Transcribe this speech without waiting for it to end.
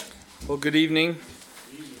Well, good evening.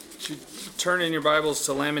 You turn in your Bibles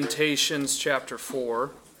to Lamentations chapter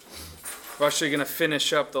 4. We're actually going to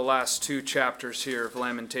finish up the last two chapters here of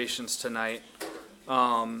Lamentations tonight.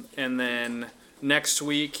 And then next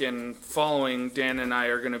week and following, Dan and I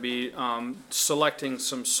are going to be selecting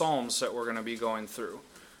some Psalms that we're going to be going through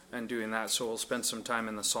and doing that. So we'll spend some time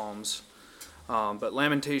in the Psalms. But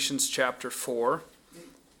Lamentations chapter 4.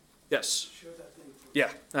 Yes. Yeah,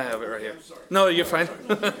 I have it right here. No, you're fine.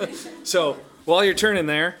 So while you're turning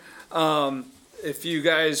there, if you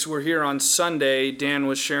guys were here on Sunday, Dan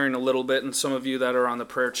was sharing a little bit, and some of you that are on the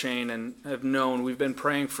prayer chain and have known, we've been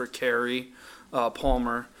praying for Carrie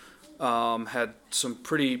Palmer. Had some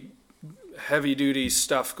pretty heavy-duty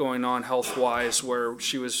stuff going on health-wise where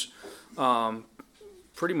she was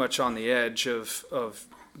pretty much on the edge of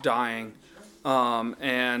dying.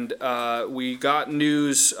 And we got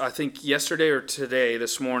news, I think yesterday or today,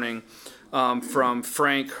 this morning, from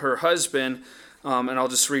Frank, her husband, and I'll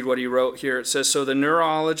just read what he wrote here. It says, so the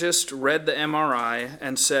neurologist read the MRI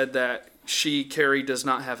and said that Carrie, does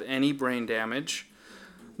not have any brain damage,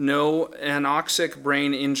 no anoxic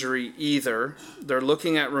brain injury either. They're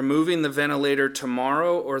looking at removing the ventilator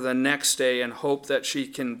tomorrow or the next day and hope that she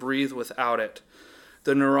can breathe without it.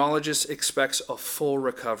 The neurologist expects a full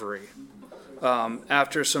recovery.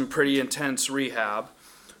 After some pretty intense rehab.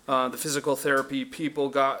 The physical therapy people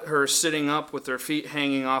got her sitting up with her feet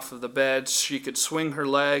hanging off of the bed. She could swing her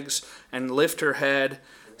legs and lift her head.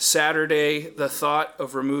 Saturday, the thought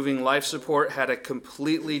of removing life support had a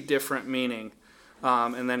completely different meaning.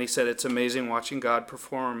 And then he said, it's amazing watching God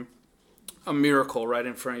perform a miracle right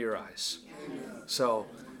in front of your eyes. So,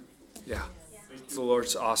 yeah, the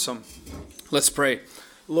Lord's awesome. Let's pray.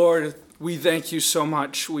 Lord, we thank you so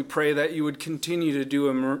much. We pray that you would continue to do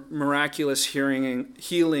a miraculous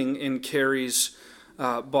healing in Carrie's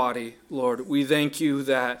body, Lord. We thank you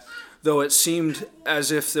that though it seemed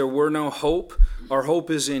as if there were no hope, our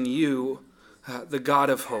hope is in you, the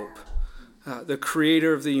God of hope, the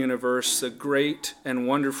creator of the universe, the great and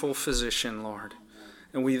wonderful physician, Lord.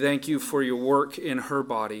 And we thank you for your work in her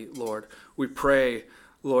body, Lord. We pray,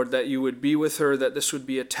 Lord, that you would be with her, that this would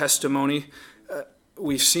be a testimony.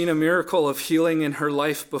 We've seen a miracle of healing in her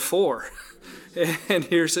life before. And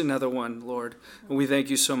here's another one, Lord. And we thank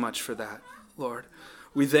you so much for that, Lord.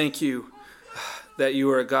 We thank you that you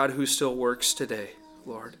are a God who still works today,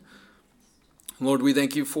 Lord. Lord, we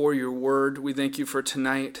thank you for your word. We thank you for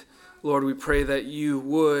tonight. Lord, we pray that you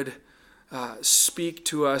would speak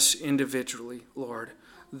to us individually, Lord,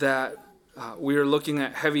 that we are looking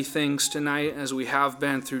at heavy things tonight as we have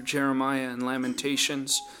been through Jeremiah and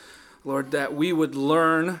Lamentations. Lord, that we would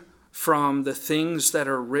learn from the things that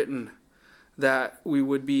are written, that we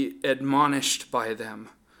would be admonished by them.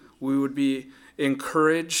 We would be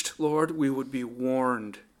encouraged, Lord. We would be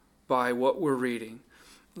warned by what we're reading.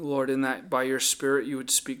 Lord, in that by your Spirit you would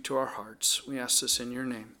speak to our hearts. We ask this in your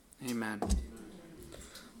name. Amen.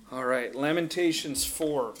 All right, Lamentations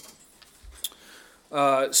 4.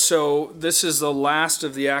 So this is the last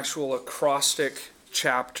of the actual acrostic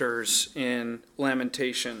chapters in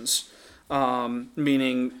Lamentations,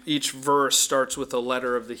 meaning each verse starts with a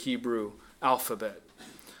letter of the Hebrew alphabet.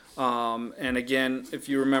 And again, if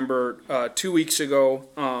you remember 2 weeks ago,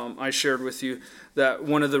 I shared with you that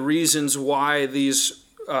one of the reasons why this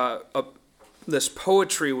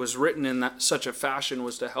poetry was written in such a fashion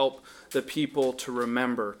was to help the people to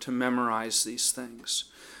remember, to memorize these things.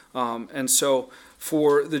 And so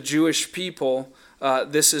for the Jewish people,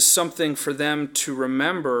 this is something for them to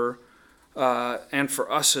remember, and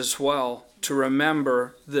for us as well, to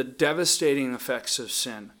remember the devastating effects of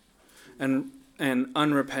sin and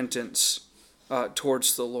unrepentance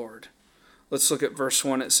towards the Lord. Let's look at verse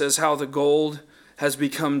 1. It says, how the gold has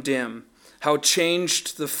become dim, how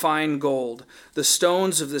changed the fine gold. The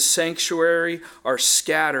stones of the sanctuary are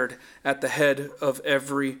scattered at the head of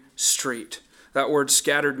every street. That word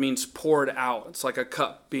scattered means poured out. It's like a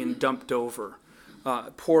cup being dumped over.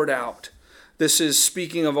 Poured out. This is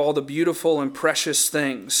speaking of all the beautiful and precious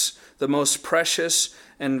things, the most precious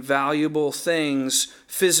and valuable things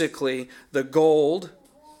physically, the gold.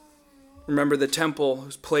 Remember, the temple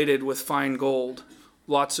was plated with fine gold.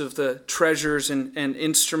 Lots of the treasures and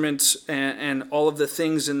instruments and all of the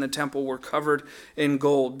things in the temple were covered in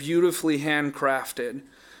gold, beautifully handcrafted.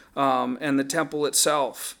 And the temple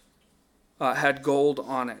itself had gold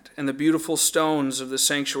on it, and the beautiful stones of the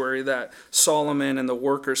sanctuary that Solomon and the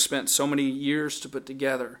workers spent so many years to put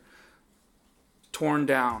together, torn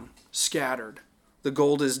down, scattered. The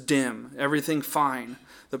gold is dim, everything fine.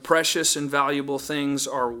 The precious and valuable things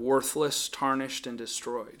are worthless, tarnished, and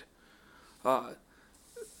destroyed.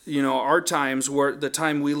 our times, where the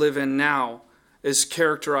time we live in now, is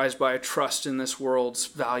characterized by a trust in this world's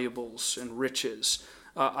valuables and riches.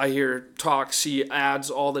 I hear see ads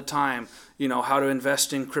all the time, how to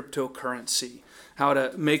invest in cryptocurrency, how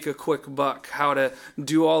to make a quick buck, how to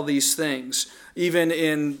do all these things. Even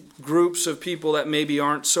in groups of people that maybe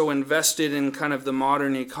aren't so invested in kind of the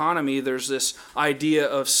modern economy, there's this idea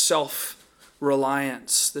of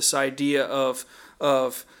self-reliance, this idea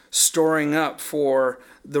of storing up for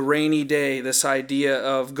the rainy day, this idea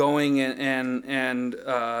of going and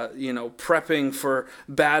prepping for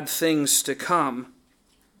bad things to come,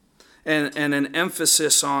 and an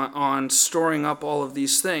emphasis on storing up all of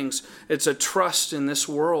these things. It's a trust in this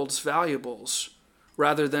world's valuables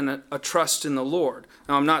rather than a trust in the Lord.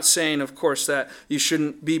 Now, I'm not saying, of course, that you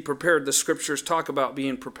shouldn't be prepared. The scriptures talk about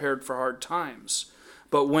being prepared for hard times.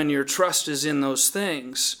 But when your trust is in those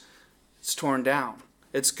things, it's torn down.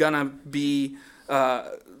 It's going to be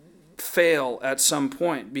fail at some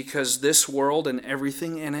point, because this world and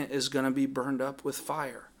everything in it is going to be burned up with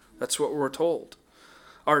fire. That's what we're told.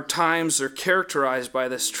 Our times are characterized by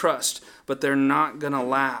this trust, but they're not going to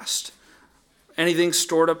last. Anything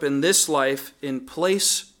stored up in this life in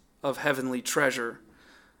place of heavenly treasure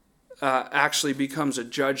actually becomes a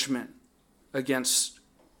judgment against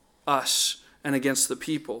us and against the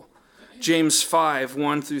people. James 5,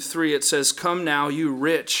 1-3, it says, "Come now, you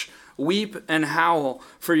rich, weep and howl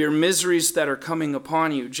for your miseries that are coming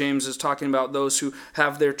upon you." James is talking about those who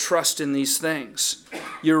have their trust in these things.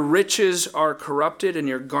 "Your riches are corrupted and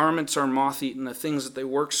your garments are moth-eaten," the things that they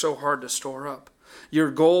work so hard to store up.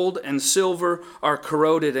 "Your gold and silver are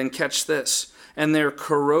corroded," and catch this, "and their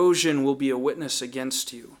corrosion will be a witness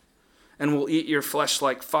against you, and will eat your flesh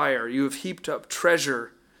like fire. You have heaped up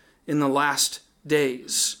treasure in the last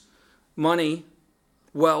days." Money,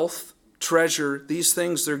 wealth, treasure, these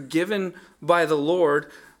things, they're given by the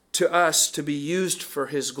Lord to us to be used for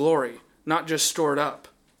His glory, not just stored up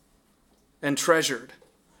and treasured.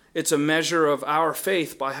 It's a measure of our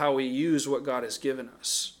faith by how we use what God has given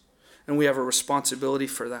us. And we have a responsibility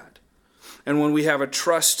for that. And when we have a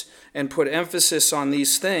trust and put emphasis on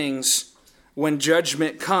these things, when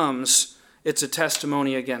judgment comes, it's a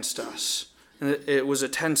testimony against us. And it was a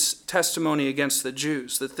testimony against the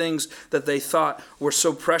Jews. The things that they thought were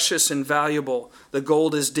so precious and valuable. The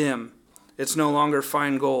gold is dim. It's no longer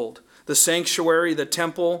fine gold. The sanctuary, the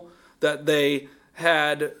temple that they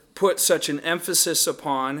had put such an emphasis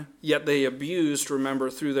upon, yet they abused,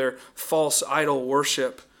 remember, through their false idol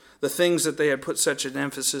worship. The things that they had put such an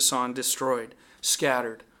emphasis on, destroyed,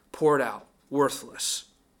 scattered, poured out, worthless.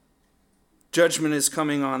 Judgment is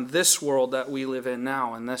coming on this world that we live in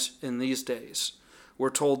now, in these days. We're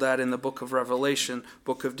told that in the book of Revelation,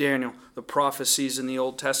 book of Daniel, the prophecies in the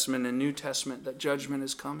Old Testament and New Testament, that judgment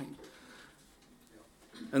is coming.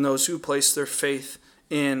 And those who place their faith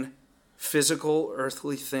in physical,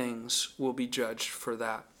 earthly things will be judged for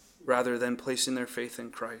that, rather than placing their faith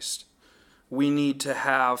in Christ. We need to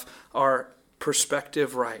have our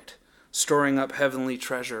perspective right, storing up heavenly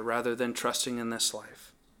treasure rather than trusting in this life.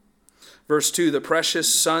 Verse 2, "The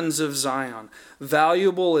precious sons of Zion,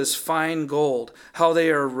 valuable as fine gold, how they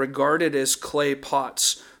are regarded as clay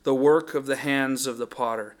pots, the work of the hands of the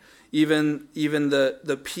potter." Even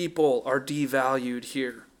the people are devalued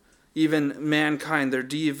here. Even mankind, they're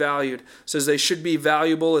devalued. It says they should be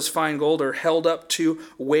valuable as fine gold, or held up to,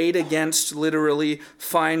 weighed against, literally,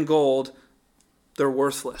 fine gold. They're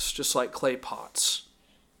worthless, just like clay pots.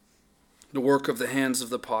 The work of the hands of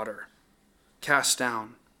the potter, cast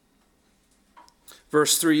down.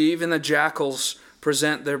 Verse 3, "Even the jackals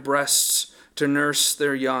present their breasts to nurse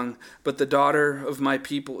their young, but the daughter of my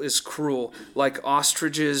people is cruel, like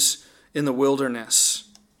ostriches in the wilderness."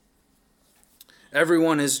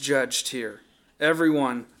 Everyone is judged here.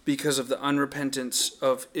 Everyone, because of the unrepentance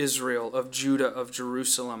of Israel, of Judah, of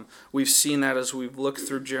Jerusalem. We've seen that as we've looked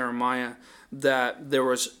through Jeremiah, that there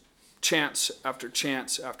was chance after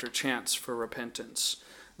chance after chance for repentance.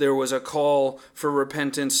 There was a call for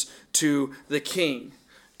repentance to the king,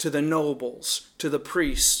 to the nobles, to the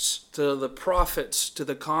priests, to the prophets, to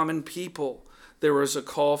the common people. There was a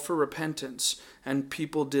call for repentance, and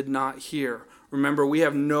people did not hear. Remember, we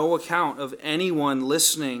have no account of anyone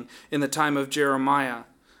listening in the time of Jeremiah.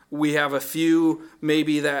 We have a few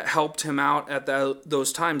maybe that helped him out at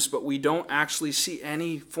those times, but we don't actually see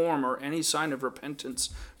any form or any sign of repentance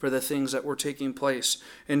for the things that were taking place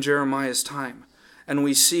in Jeremiah's time. And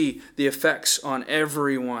we see the effects on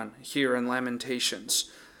everyone here in Lamentations,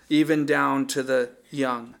 even down to the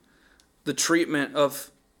young. The treatment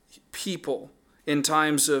of people in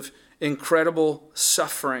times of incredible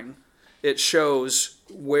suffering. It shows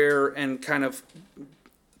where and kind of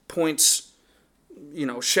points,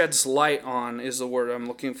 sheds light on, is the word I'm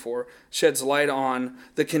looking for, sheds light on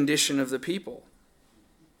the condition of the people.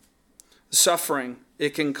 Suffering,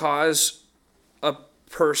 it can cause a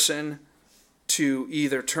person to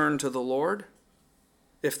either turn to the Lord,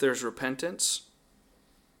 if there's repentance,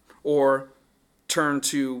 or turn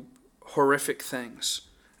to horrific things.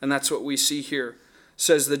 And that's what we see here. It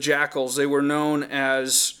says the jackals, they were known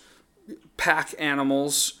as pack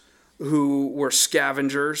animals who were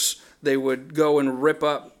scavengers. They would go and rip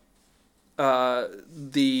up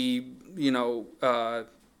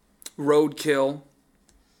roadkill,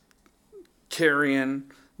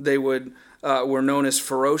 carrion. They were known as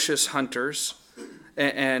ferocious hunters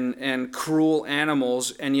and cruel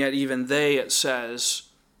animals, and yet even they, it says,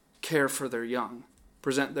 care for their young,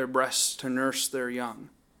 present their breasts to nurse their young.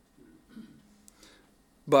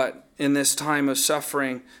 But in this time of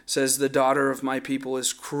suffering, it says, the daughter of my people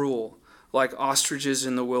is cruel, like ostriches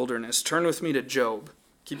in the wilderness. Turn with me to Job.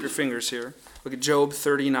 Keep your fingers here. Look at Job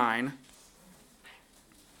 39.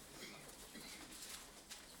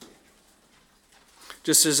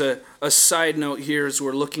 Just as a side note here, as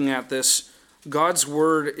we're looking at this, God's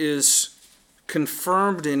word is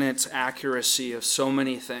confirmed in its accuracy of so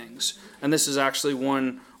many things. And this is actually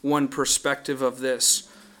one perspective of this.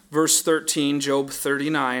 Verse 13, Job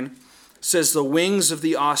 39, says, the wings of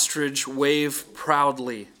the ostrich wave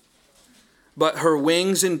proudly, but are her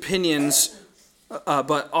wings and pinions like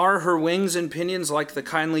the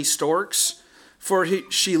kindly storks? For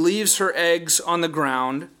she leaves her eggs on the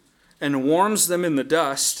ground and warms them in the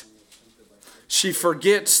dust. She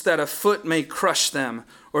forgets that a foot may crush them,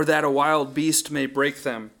 or that a wild beast may break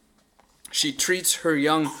them. She treats her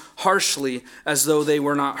young harshly, as though they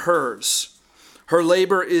were not hers. Her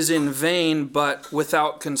labor is in vain, but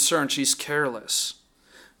without concern. She's careless,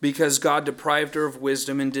 because God deprived her of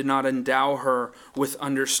wisdom and did not endow her with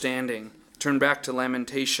understanding. Turn back to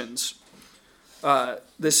Lamentations.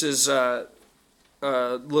 This is a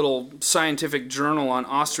little scientific journal on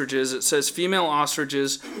ostriches. It says female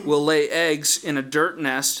ostriches will lay eggs in a dirt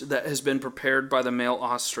nest that has been prepared by the male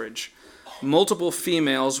ostrich. Multiple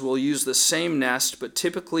females will use the same nest, but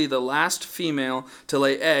typically the last female to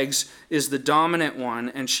lay eggs is the dominant one,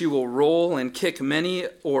 and she will roll and kick many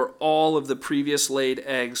or all of the previous laid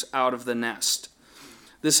eggs out of the nest.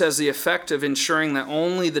 This has the effect of ensuring that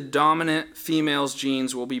only the dominant female's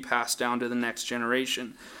genes will be passed down to the next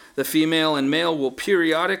generation. The female and male will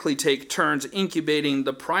periodically take turns incubating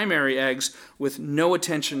the primary eggs with no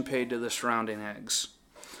attention paid to the surrounding eggs.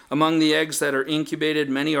 Among the eggs that are incubated,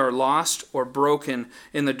 many are lost or broken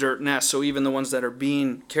in the dirt nest, so even the ones that are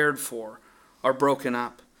being cared for are broken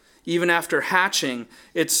up. Even after hatching,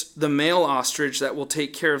 it's the male ostrich that will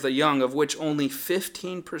take care of the young, of which only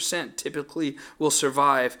 15% typically will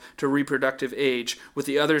survive to reproductive age, with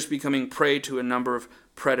the others becoming prey to a number of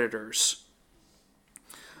predators.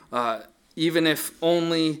 Even if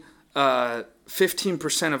only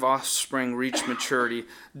 15% of offspring reach maturity,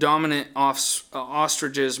 dominant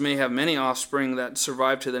ostriches may have many offspring that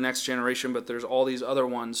survive to the next generation, but there's all these other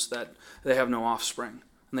ones that they have no offspring,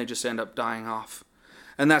 and they just end up dying off.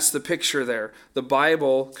 And that's the picture there. The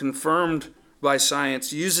Bible, confirmed by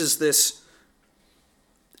science, uses this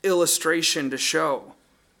illustration to show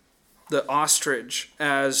the ostrich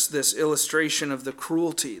as this illustration of the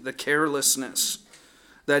cruelty, the carelessness,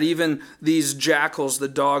 that even these jackals, the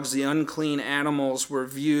dogs, the unclean animals, were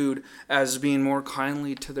viewed as being more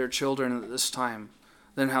kindly to their children at this time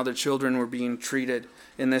than how the children were being treated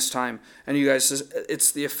in this time. And you guys,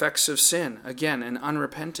 it's the effects of sin, again, and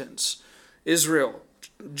unrepentance. Israel,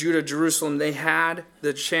 Judah, Jerusalem, they had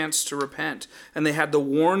the chance to repent, and they had the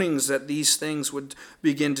warnings that these things would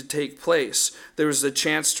begin to take place. There was the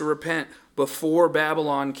chance to repent before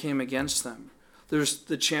Babylon came against them. There's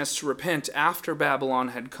the chance to repent after Babylon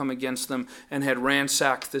had come against them and had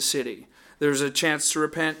ransacked the city. There's a chance to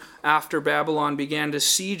repent after Babylon began to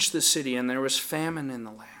siege the city and there was famine in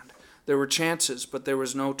the land. There were chances, but there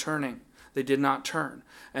was no turning. They did not turn.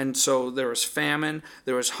 And so there was famine,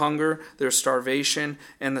 there was hunger, there was starvation,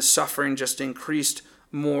 and the suffering just increased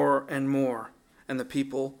more and more. And the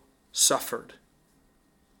people suffered.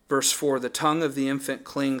 Verse 4, the tongue of the infant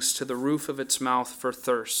clings to the roof of its mouth for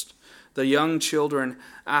thirst. The young children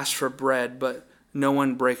ask for bread, but no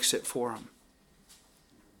one breaks it for them.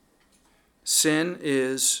 Sin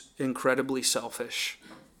is incredibly selfish.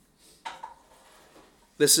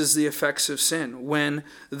 This is the effects of sin. When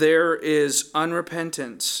there is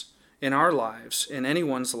unrepentance in our lives, in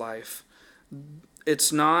anyone's life,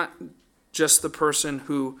 it's not just the person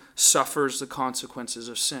who suffers the consequences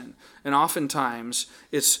of sin. And oftentimes,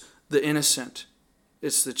 it's the innocent.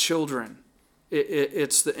 It's the children.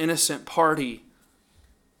 It's the innocent party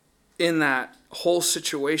in that whole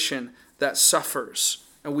situation that suffers.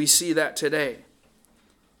 And we see that today.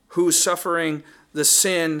 Who's suffering the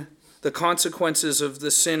sin, the consequences of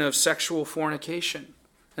the sin of sexual fornication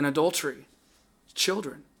and adultery?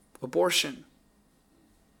 Children, abortion,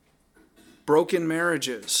 broken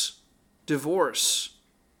marriages, divorce,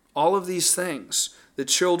 all of these things. The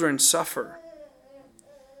children suffer.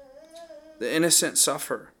 The innocent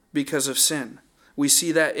suffer because of sin. We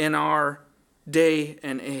see that in our day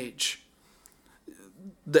and age.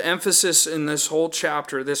 The emphasis in this whole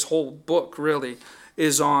chapter, this whole book really,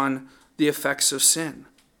 is on the effects of sin,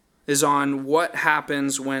 is on what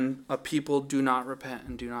happens when a people do not repent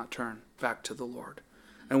and do not turn back to the Lord.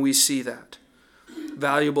 And we see that.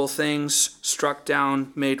 Valuable things struck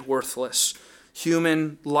down, made worthless.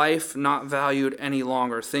 Human life not valued any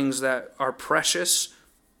longer. Things that are precious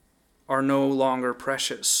are no longer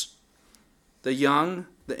precious. The young,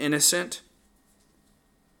 the innocent,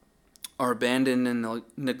 are abandoned and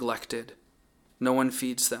neglected. No one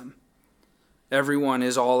feeds them. Everyone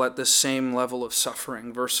is all at the same level of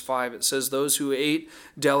suffering. Verse 5, it says, those who ate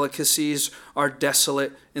delicacies are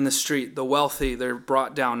desolate in the street. The wealthy, they're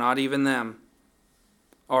brought down. Not even them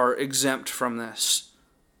are exempt from this.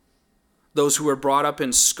 Those who are brought up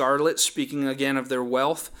in scarlet, speaking again of their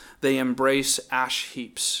wealth, they embrace ash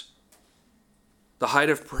heaps. The height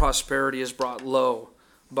of prosperity is brought low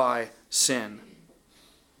by sin.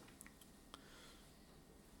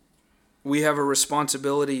 We have a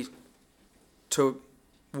responsibility to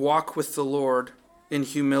walk with the Lord in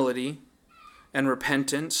humility and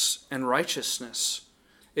repentance and righteousness.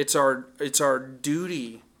 It's our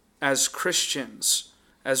duty as Christians,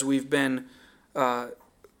 as we've been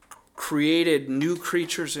created new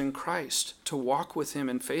creatures in Christ, to walk with him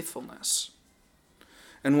in faithfulness.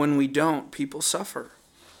 And when we don't, people suffer.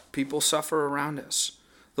 People suffer around us.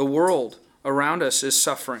 The world around us is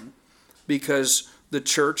suffering because the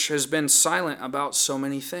church has been silent about so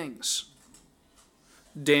many things.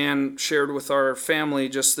 Dan shared with our family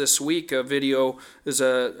just this week a video, is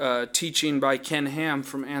a teaching by Ken Ham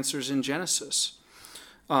from Answers in Genesis.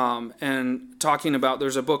 And talking about,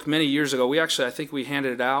 there's a book many years ago, I think we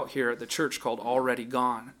handed it out here at the church called Already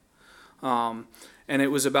Gone. And it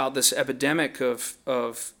was about this epidemic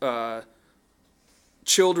of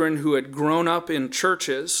children who had grown up in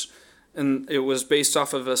churches, and it was based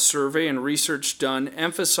off of a survey and research done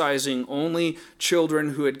emphasizing only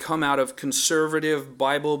children who had come out of conservative,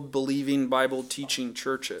 Bible-believing, Bible-teaching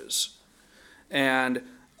churches. And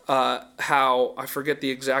how, I forget the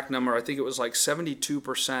exact number, I think it was like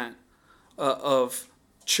 72% of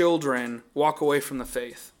children walk away from the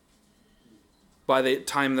faith by the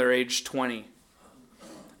time they're age 20.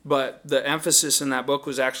 But the emphasis in that book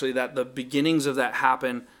was actually that the beginnings of that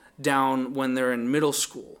happen down when they're in middle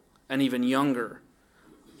school and even younger.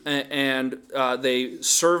 And they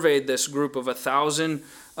surveyed this group of 1,000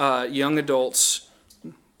 young adults,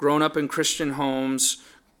 grown up in Christian homes,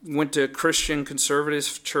 went to Christian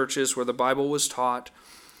conservative churches where the Bible was taught,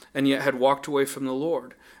 and yet had walked away from the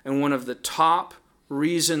Lord. And one of the top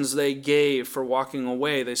reasons they gave for walking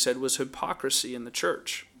away, they said, was hypocrisy in the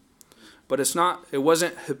church. But it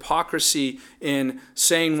wasn't hypocrisy in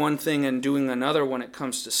saying one thing and doing another when it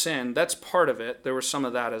comes to sin. That's part of it. There was some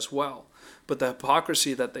of that as well. But the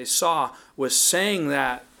hypocrisy that they saw was saying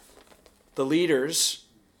that the leaders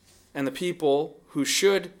and the people who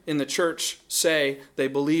should in the church say they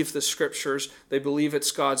believe the scriptures, they believe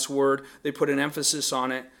it's God's word, they put an emphasis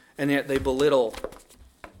on it, and yet they belittle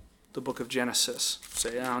the book of Genesis.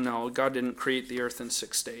 Say, oh no, God didn't create the earth in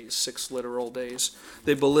 6 days, 6 literal days.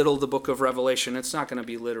 They belittle the book of Revelation. It's not going to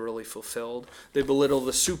be literally fulfilled. They belittle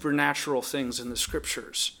the supernatural things in the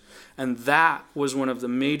scriptures. And that was one of the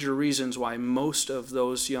major reasons why most of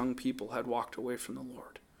those young people had walked away from the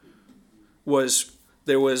Lord.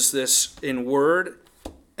 There was this, in word,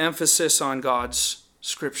 emphasis on God's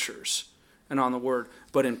scriptures and on the word.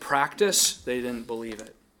 But in practice, they didn't believe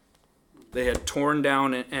it. They had torn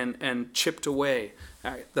down and chipped away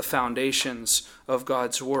at the foundations of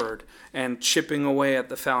God's word. And chipping away at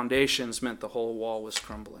the foundations meant the whole wall was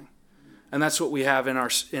crumbling. And that's what we have in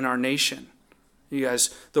our nation. You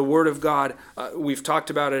guys, the word of God, we've talked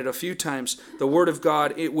about it a few times. The word of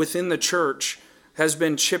God within the church has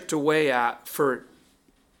been chipped away at for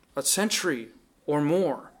a century or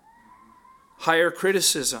more. Higher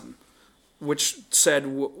criticism, which said,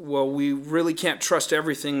 well, we really can't trust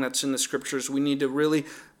everything that's in the scriptures. We need to really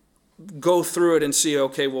go through it and see,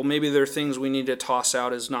 okay, well, maybe there are things we need to toss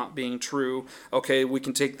out as not being true. Okay, we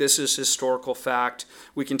can take this as historical fact.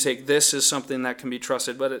 We can take this as something that can be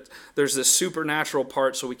trusted, but there's this supernatural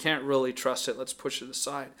part, so we can't really trust it. Let's push it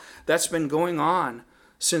aside. That's been going on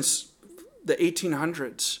since the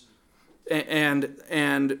 1800s.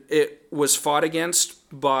 And it was fought against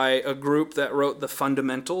by a group that wrote the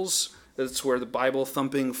Fundamentals. That's where the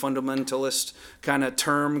Bible-thumping fundamentalist kind of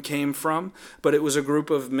term came from. But it was a group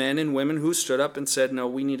of men and women who stood up and said, no,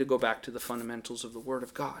 we need to go back to the fundamentals of the Word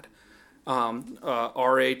of God.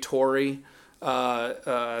 R.A. Torrey,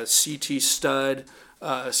 C.T. Studd,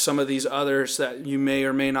 some of these others that you may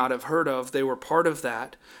or may not have heard of, they were part of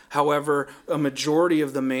that. However, a majority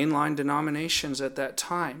of the mainline denominations at that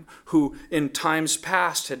time, who in times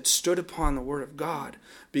past had stood upon the Word of God,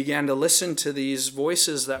 began to listen to these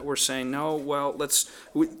voices that were saying, no, well,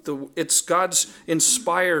 it's God's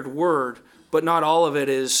inspired word, but not all of it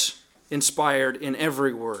is inspired in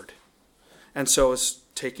every word. And so it's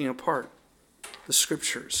taking apart the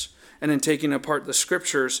Scriptures. And in taking apart the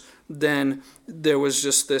Scriptures, then there was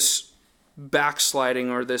just this backsliding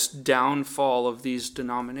or this downfall of these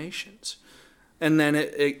denominations. And then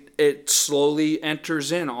it slowly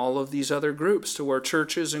enters in all of these other groups to where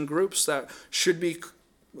churches and groups that should be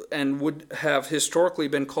and would have historically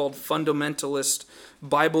been called fundamentalist,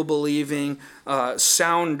 Bible-believing,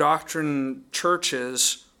 sound doctrine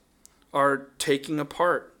churches are taking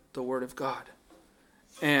apart the Word of God.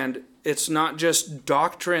 And it's not just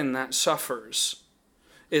doctrine that suffers.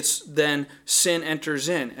 It's then sin enters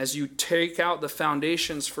in. As you take out the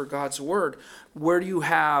foundations for God's Word, where do you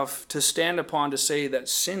have to stand upon to say that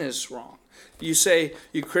sin is wrong? You say,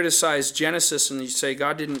 you criticize Genesis and you say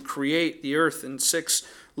God didn't create the earth in 6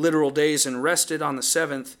 literal days and rested on the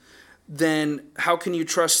 7th, then how can you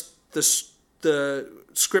trust the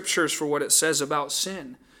Scriptures for what it says about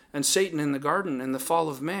sin and Satan in the garden and the fall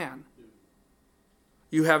of man?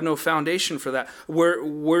 You have no foundation for that.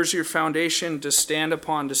 Where's your foundation to stand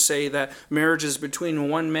upon to say that marriage is between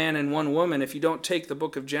one man and one woman? If you don't take the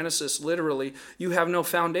book of Genesis literally, you have no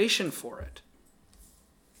foundation for it.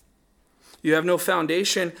 You have no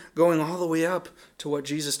foundation going all the way up to what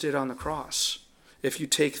Jesus did on the cross if you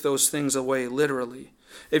take those things away literally.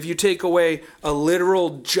 If you take away a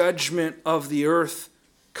literal judgment of the earth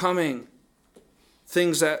coming,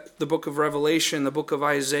 things that the book of Revelation, the book of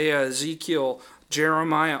Isaiah, Ezekiel,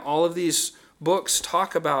 Jeremiah, all of these books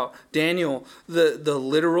talk about, Daniel, the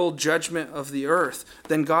literal judgment of the earth,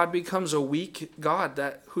 then God becomes a weak God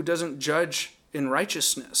who doesn't judge in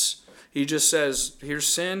righteousness. He just says, here's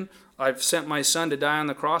sin, I've sent my son to die on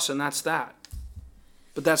the cross, and that's that.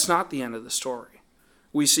 But that's not the end of the story.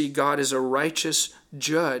 We see God as a righteous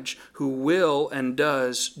judge who will and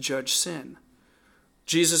does judge sin.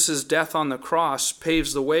 Jesus' death on the cross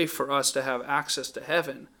paves the way for us to have access to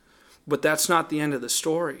heaven. But that's not the end of the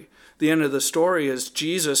story. The end of the story is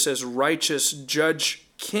Jesus as righteous judge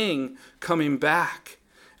king coming back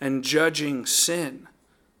and judging sin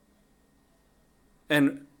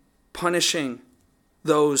and punishing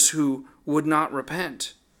those who would not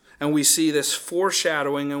repent. And we see this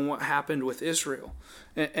foreshadowing in what happened with Israel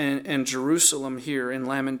and Jerusalem here in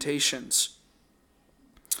Lamentations.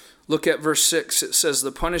 Look at verse 6. It says,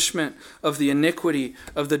 the punishment of the iniquity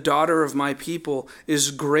of the daughter of my people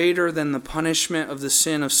is greater than the punishment of the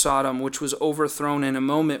sin of Sodom, which was overthrown in a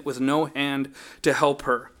moment with no hand to help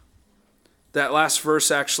her. That last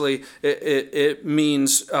verse actually, it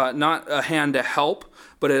means not a hand to help,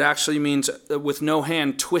 but it actually means with no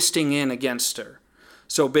hand twisting in against her.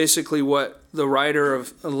 So basically what the writer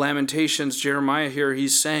of Lamentations, Jeremiah here,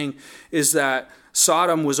 he's saying is that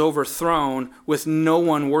Sodom was overthrown with no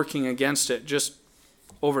one working against it, just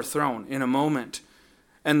overthrown in a moment.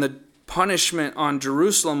 And the punishment on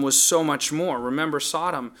Jerusalem was so much more. Remember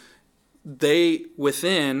Sodom,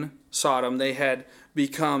 within Sodom, they had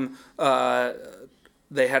become,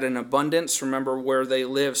 they had an abundance. Remember where they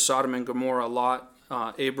lived, Sodom and Gomorrah, Lot,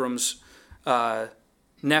 Abram's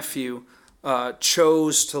nephew,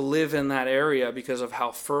 chose to live in that area because of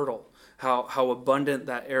how fertile, how abundant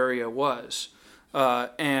that area was.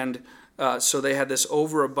 So they had this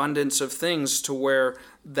overabundance of things to where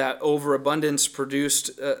that overabundance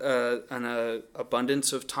produced an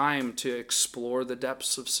abundance of time to explore the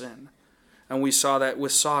depths of sin. And we saw that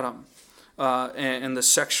with Sodom and the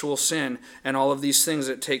sexual sin and all of these things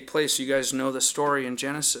that take place. You guys know the story in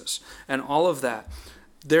Genesis and all of that.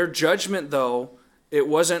 Their judgment, though, it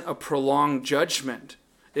wasn't a prolonged judgment.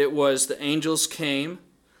 It was the angels came,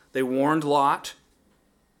 they warned Lot.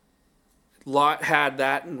 Lot had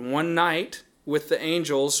that in one night with the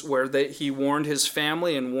angels where he warned his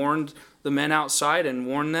family and warned the men outside and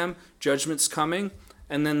warned them, judgment's coming,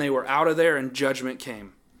 and then they were out of there and judgment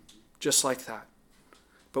came. Just like that.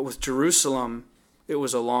 But with Jerusalem, it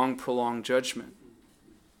was a long, prolonged judgment.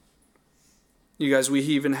 You guys, we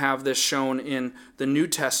even have this shown in the New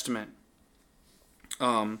Testament.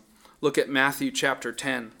 Look at Matthew chapter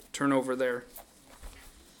 10. Turn over there.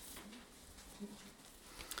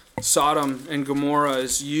 Sodom and Gomorrah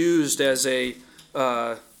is used as a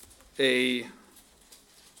kind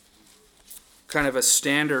of a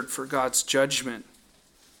standard for God's judgment.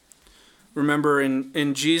 Remember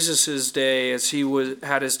in Jesus' day, as he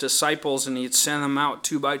had his disciples and he'd send them out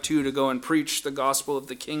 2 by 2 to go and preach the gospel of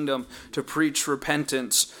the kingdom, to preach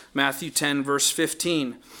repentance. Matthew 10, verse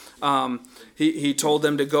 15. He told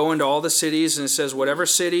them to go into all the cities, and it says, whatever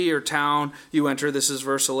city or town you enter, this is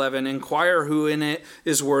verse 11, inquire who in it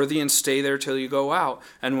is worthy and stay there till you go out.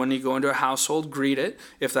 And when you go into a household, greet it.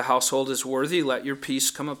 If the household is worthy, let your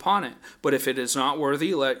peace come upon it. But if it is not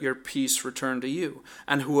worthy, let your peace return to you.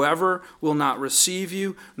 And whoever will not receive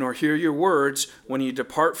you, nor hear your words, when you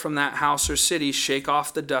depart from that house or city, shake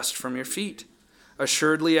off the dust from your feet.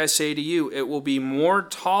 Assuredly, I say to you, it will be more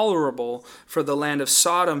tolerable for the land of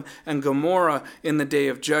Sodom and Gomorrah in the day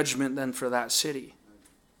of judgment than for that city.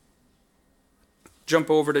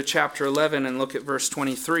 Jump over to chapter 11 and look at verse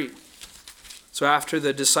 23. So after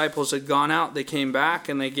the disciples had gone out, they came back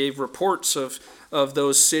and they gave reports of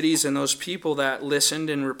those cities and those people that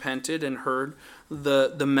listened and repented and heard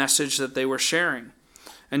the message that they were sharing.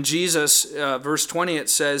 And Jesus, verse 20, it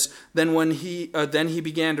says, then he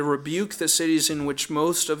began to rebuke the cities in which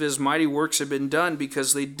most of his mighty works had been done,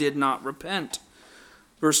 because they did not repent.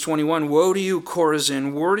 Verse 21, woe to you,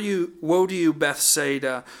 Chorazin, woe to you,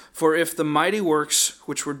 Bethsaida, for if the mighty works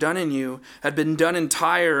which were done in you had been done in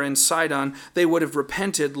Tyre and Sidon, they would have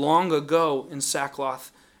repented long ago in sackcloth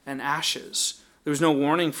and ashes. There was no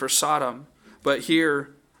warning for Sodom, but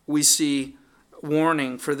here we see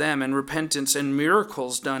warning for them and repentance and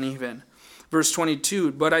miracles done even. Verse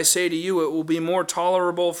 22, but I say to you, it will be more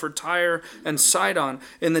tolerable for Tyre and Sidon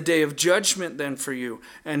in the day of judgment than for you.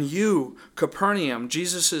 And you, Capernaum,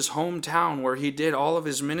 Jesus' hometown where he did all of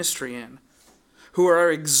his ministry in, who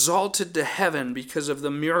are exalted to heaven because of the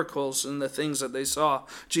miracles and the things that they saw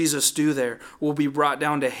Jesus do there, will be brought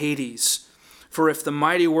down to Hades. For if the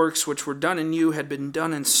mighty works which were done in you had been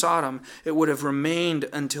done in Sodom, it would have remained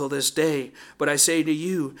until this day. But I say to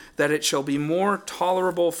you that it shall be more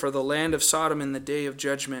tolerable for the land of Sodom in the day of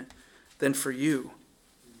judgment than for you.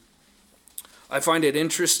 I find it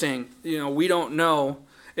interesting. We don't know.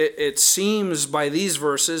 It seems by these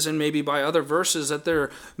verses and maybe by other verses that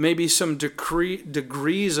there may be some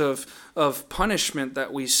degrees of punishment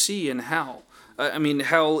that we see in hell.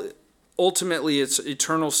 Hell, ultimately, it's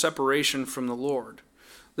eternal separation from the Lord.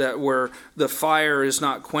 That where the fire is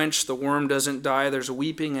not quenched, the worm doesn't die, there's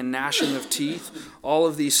weeping and gnashing of teeth. All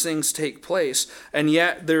of these things take place. And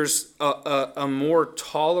yet there's a more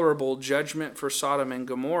tolerable judgment for Sodom and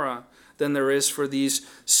Gomorrah than there is for these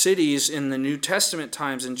cities in the New Testament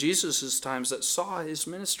times, in Jesus' times, that saw his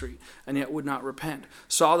ministry and yet would not repent,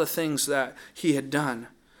 saw the things that he had done.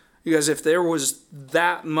 Because if there was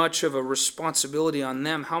that much of a responsibility on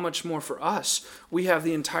them, how much more for us? We have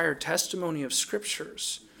the entire testimony of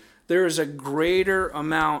Scriptures. There is a greater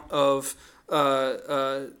amount of,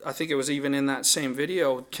 I think it was even in that same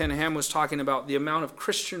video, Ken Ham was talking about the amount of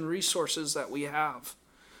Christian resources that we have.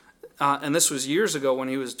 And this was years ago when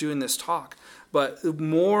he was doing this talk. But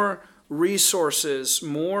more resources,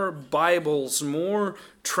 more Bibles, more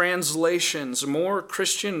translations, more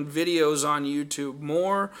Christian videos on YouTube,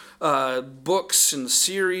 more books and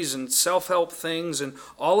series and self-help things, and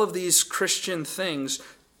all of these Christian things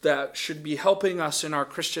that should be helping us in our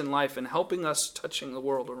Christian life and helping us touching the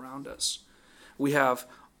world around us. We have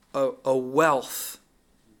a wealth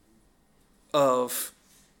of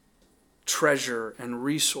treasure and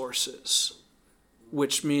resources,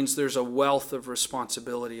 which means there's a wealth of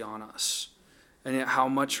responsibility on us. And yet, how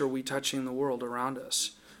much are we touching the world around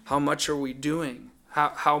us? How much are we doing?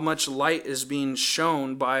 How much light is being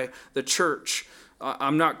shown by the church?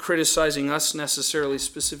 I'm not criticizing us necessarily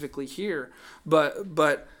specifically here, but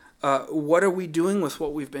what are we doing with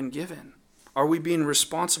what we've been given? Are we being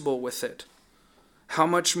responsible with it? How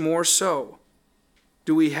much more so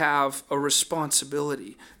do we have a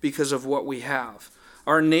responsibility because of what we have?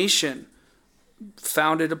 Our nation,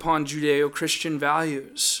 founded upon Judeo-Christian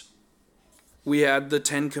values. We had the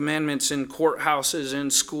 10 Commandments in courthouses, in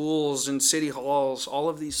schools, in city halls, all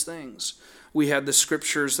of these things. We had the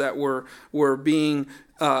scriptures that were being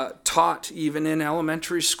taught even in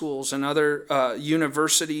elementary schools and other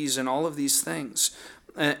universities and all of these things.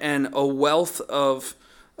 And a wealth of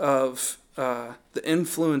of the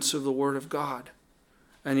influence of the Word of God.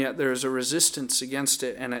 And yet there is a resistance against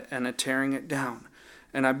it and a tearing it down.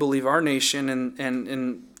 And I believe our nation and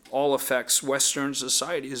in all effects, Western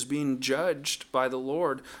society is being judged by the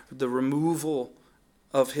Lord. The removal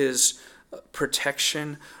of His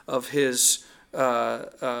protection, of His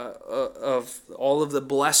of all of the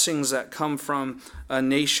blessings that come from a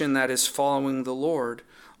nation that is following the Lord,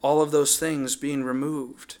 all of those things being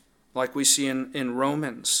removed, like we see in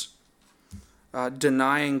Romans,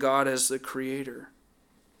 denying God as the Creator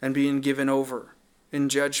and being given over in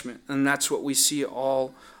judgment. And that's what we see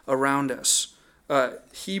all around us.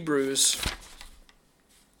 Hebrews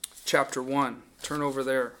chapter 1. Turn over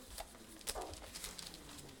there.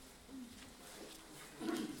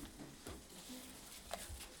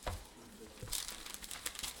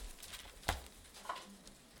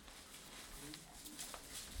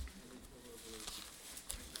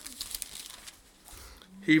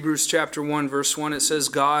 Hebrews chapter 1, verse 1, it says,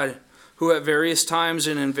 God, who at various times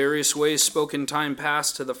and in various ways spoke in time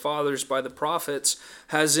past to the fathers by the prophets,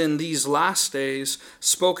 has in these last days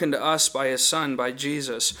spoken to us by His Son, by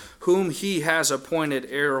Jesus, whom He has appointed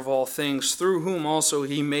heir of all things, through whom also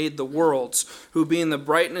He made the worlds, who being the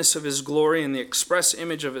brightness of His glory and the express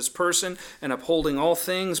image of His person, and upholding all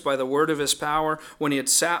things by the word of His power, when He had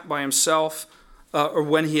sat by Himself, or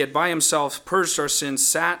when He had by Himself purged our sins,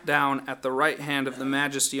 sat down at the right hand of the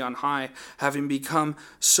Majesty on high, having become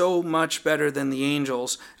so much better than the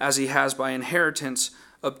angels, as He has by inheritance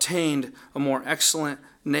obtained a more excellent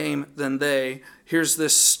name than they. Here's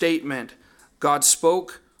this statement. God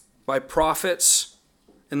spoke by prophets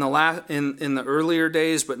in the earlier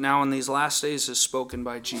days, but now in these last days is spoken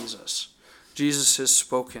by Jesus. Jesus has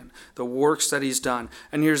spoken, the works that He's done.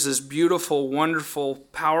 And here's this beautiful, wonderful,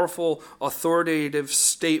 powerful, authoritative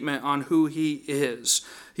statement on who He is.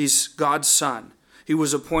 He's God's Son. He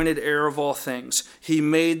was appointed heir of all things. He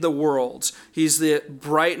made the worlds. He's the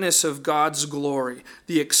brightness of God's glory,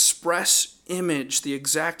 the express image, the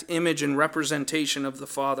exact image and representation of the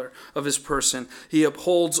Father, of His person. He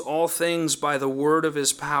upholds all things by the word of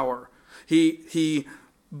His power. He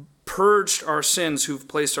purged our sins who've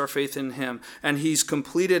placed our faith in Him, and He's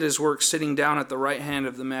completed His work sitting down at the right hand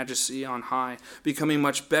of the Majesty on high, becoming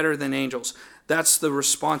much better than angels. That's the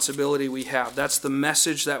responsibility we have. That's the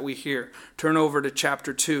message that we hear. Turn over to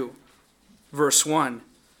chapter 2, verse 1.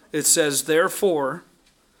 It says, therefore,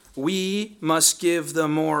 we must give the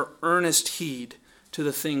more earnest heed to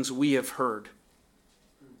the things we have heard,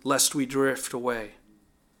 lest we drift away.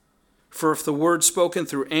 For if the word spoken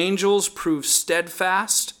through angels proves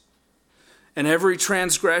steadfast, and every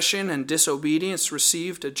transgression and disobedience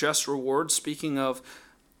received a just reward, speaking of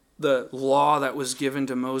the law that was given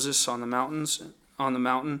to Moses on the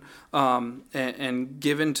mountain, and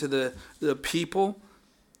given to the people,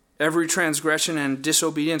 every transgression and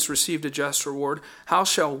disobedience received a just reward. How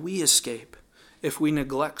shall we escape if we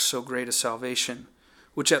neglect so great a salvation,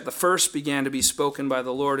 which at the first began to be spoken by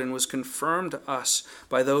the Lord and was confirmed to us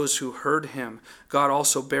by those who heard Him, God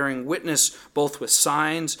also bearing witness both with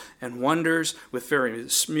signs and wonders, with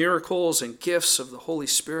various miracles and gifts of the Holy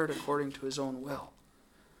Spirit according to His own will.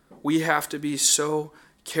 We have to be so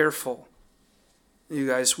careful. You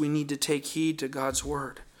guys, we need to take heed to God's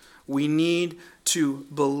word. We need to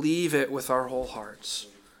believe it with our whole hearts.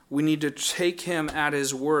 We need to take Him at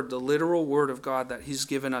His word, the literal word of God that He's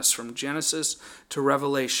given us from Genesis to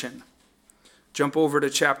Revelation. Jump over to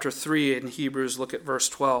chapter 3 in Hebrews, look at verse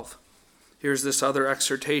 12. Here's this other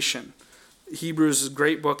exhortation. Hebrews is a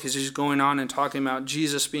great book as he's going on and talking about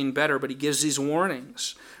Jesus being better, but he gives these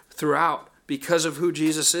warnings throughout because of who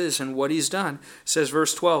Jesus is and what He's done. It says,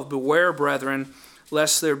 verse 12, beware, brethren,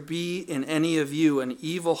 lest there be in any of you an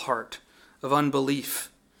evil heart of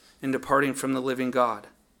unbelief in departing from the living God.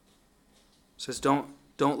 It says, don't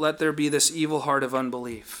let there be this evil heart of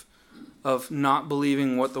unbelief, of not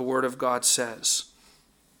believing what the Word of God says.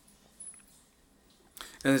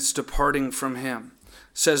 And it's departing from Him.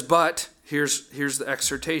 It says, but, here's the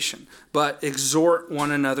exhortation, but exhort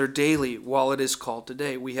one another daily while it is called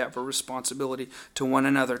today. We have a responsibility to one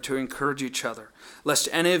another to encourage each other, lest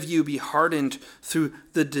any of you be hardened through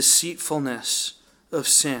the deceitfulness of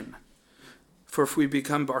sin. For if we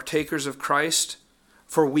become partakers of Christ,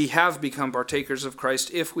 for we have become partakers of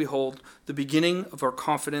Christ if we hold the beginning of our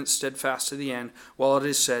confidence steadfast to the end, while it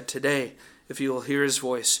is said, today, if you will hear His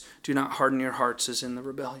voice, do not harden your hearts as in the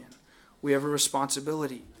rebellion. We have a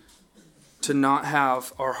responsibility to not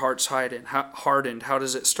have our hearts hardened. How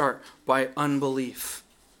does it start? By unbelief.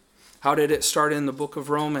 How did it start in the book of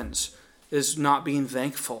Romans? Is not being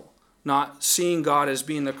thankful, not seeing God as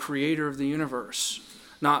being the creator of the universe,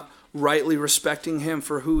 not rightly respecting him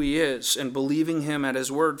for who he is and believing him at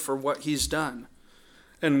his word for what he's done.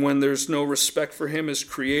 And when there's no respect for him as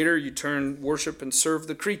creator, you turn, worship, and serve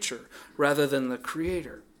the creature rather than the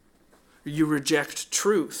creator. You reject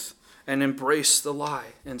truth and embrace the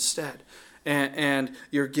lie instead. And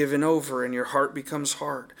you're given over and your heart becomes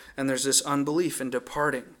hard. And there's this unbelief and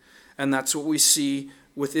departing. And that's what we see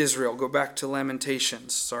with Israel. Go back to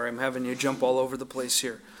Lamentations. Sorry, I'm having you jump all over the place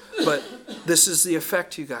here. But this is the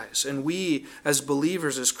effect, you guys. And we, as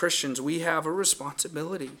believers, as Christians, we have a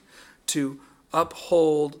responsibility to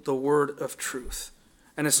uphold the word of truth.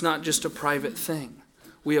 And it's not just a private thing.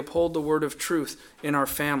 We uphold the word of truth in our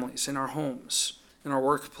families, in our homes, in our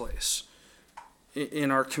workplace,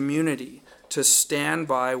 in our community, to stand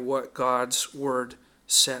by what God's word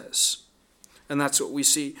says. And that's what we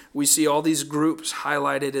see. We see all these groups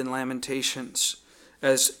highlighted in Lamentations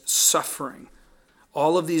as suffering.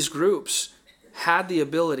 All of these groups had the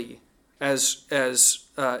ability as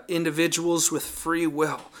individuals with free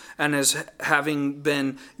will and as having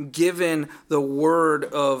been given the word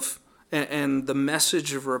of and the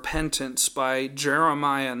message of repentance by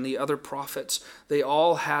Jeremiah and the other prophets. They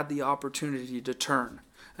all had the opportunity to turn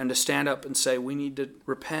and to stand up and say, we need to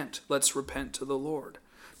repent. Let's repent to the Lord.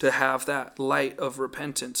 To have that light of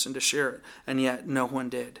repentance and to share it. And yet no one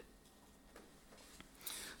did.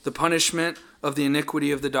 The punishment of the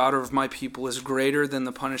iniquity of the daughter of my people is greater than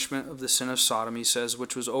the punishment of the sin of Sodom, he says,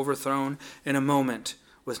 which was overthrown in a moment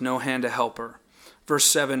with no hand to help her. Verse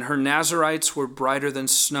 7, her Nazarites were brighter than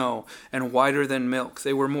snow and whiter than milk.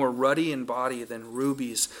 They were more ruddy in body than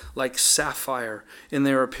rubies, like sapphire in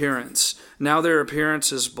their appearance. Now their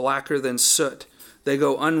appearance is blacker than soot. They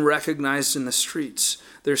go unrecognized in the streets.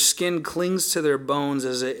 Their skin clings to their bones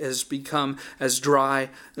as it has become as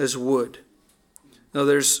dry as wood. Now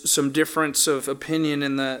there's some difference of opinion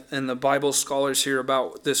in the Bible scholars here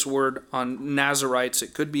about this word on Nazarites.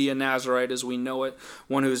 It could be a Nazarite as we know it,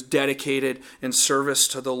 one who's dedicated in service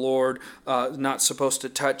to the Lord, not supposed to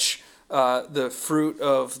touch the fruit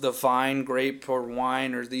of the vine, grape, or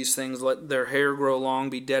wine, or these things. Let their hair grow long,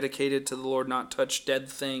 be dedicated to the Lord, not touch dead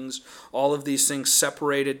things. All of these things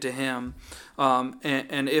separated to him.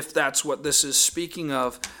 And if that's what this is speaking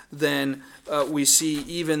of, then we see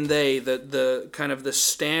even they, the kind of the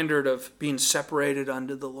standard of being separated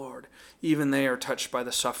unto the Lord, even they are touched by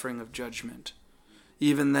the suffering of judgment.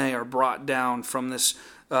 Even they are brought down from this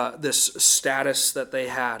status that they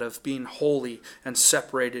had of being holy and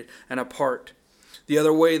separated and apart. The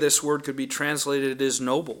other way this word could be translated is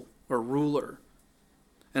noble or ruler.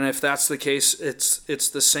 And if that's the case, it's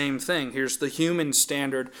the same thing. Here's the human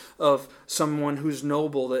standard of someone who's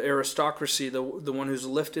noble, the aristocracy, the one who's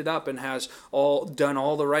lifted up and has done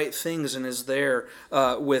all the right things and is there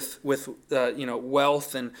with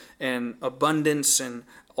wealth and abundance and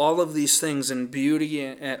all of these things and beauty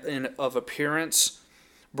and of appearance,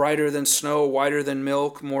 brighter than snow, whiter than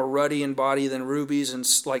milk, more ruddy in body than rubies, and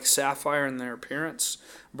like sapphire in their appearance,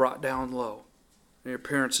 brought down low. Their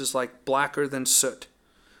appearance is like blacker than soot.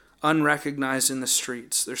 Unrecognized in the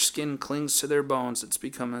streets. Their skin clings to their bones. It's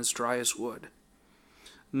become as dry as wood.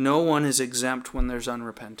 No one is exempt when there's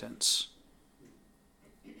unrepentance.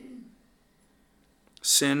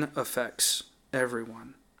 Sin affects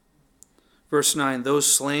everyone. Verse 9, those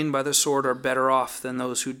slain by the sword are better off than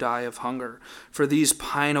those who die of hunger, for these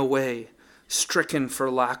pine away, stricken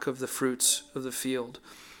for lack of the fruits of the field.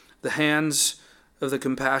 The hands of the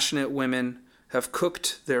compassionate women have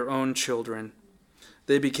cooked their own children.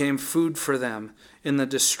 They became food for them in the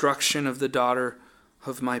destruction of the daughter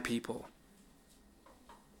of my people.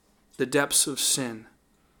 The depths of sin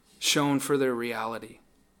shown for their reality.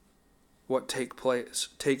 What takes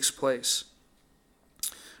place.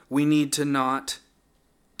 We need to not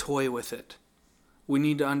toy with it. We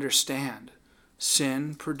need to understand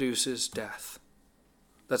sin produces death.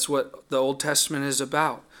 That's what the Old Testament is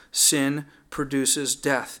about. Sin produces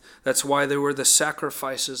death. That's why there were the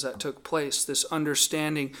sacrifices that took place, this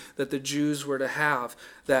understanding that the Jews were to have,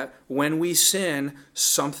 that when we sin,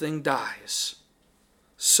 something dies.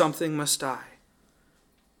 Something must die.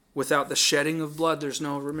 Without the shedding of blood, there's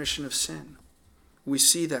no remission of sin. We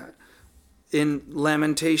see that. In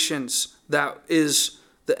Lamentations, that is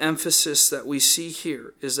the emphasis that we see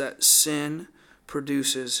here, is that sin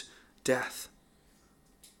produces death.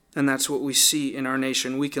 And that's what we see in our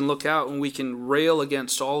nation. We can look out and we can rail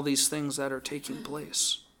against all these things that are taking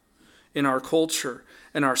place in our culture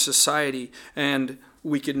and our society. And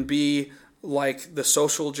we can be like the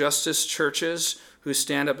social justice churches who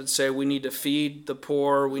stand up and say, we need to feed the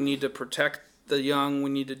poor, we need to protect the young, we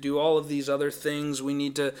need to do all of these other things, we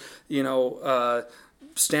need to,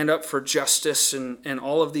 stand up for justice and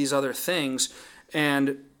all of these other things,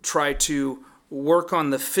 and try to work on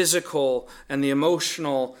the physical and the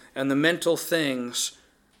emotional and the mental things,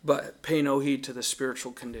 but pay no heed to the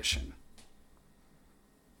spiritual condition.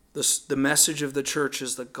 The message of the church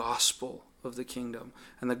is the gospel of the kingdom.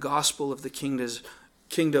 And the gospel of the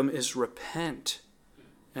kingdom is repent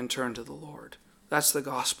and turn to the Lord. That's the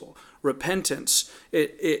gospel. Repentance,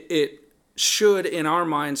 it should in our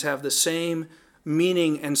minds have the same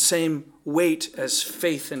meaning and same weight as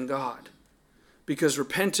faith in God. Because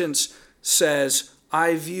repentance says,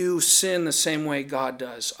 I view sin the same way God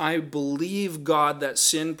does. I believe, God, that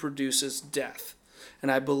sin produces death.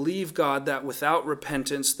 And I believe, God, that without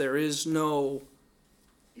repentance there is no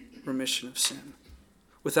remission of sin.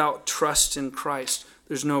 Without trust in Christ,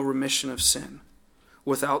 there's no remission of sin.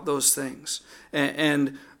 Without those things.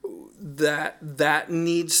 And that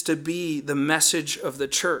needs to be the message of the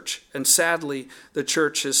church. And sadly, the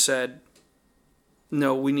church has said,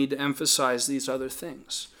 no, we need to emphasize these other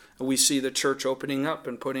things. And we see the church opening up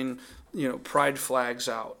and putting, pride flags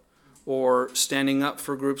out, or standing up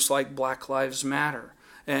for groups like Black Lives Matter,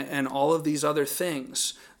 and all of these other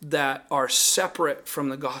things that are separate from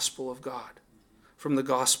the gospel of God, from the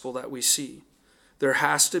gospel that we see. There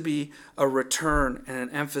has to be a return and an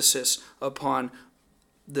emphasis upon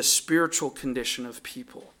the spiritual condition of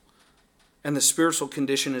people. And the spiritual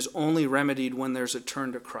condition is only remedied when there's a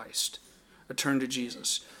turn to Christ, a turn to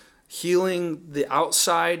Jesus. Healing the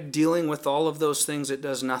outside, dealing with all of those things, it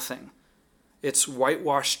does nothing. It's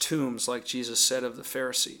whitewashed tombs, like Jesus said of the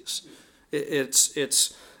Pharisees.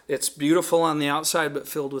 It's beautiful on the outside, but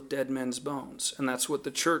filled with dead men's bones. And that's what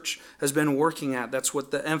the church has been working at. That's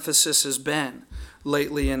what the emphasis has been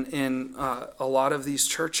lately in a lot of these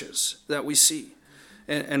churches that we see.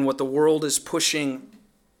 And what the world is pushing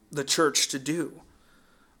the church to do.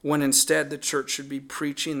 When instead the church should be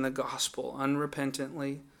preaching the gospel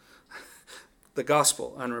unrepentantly. The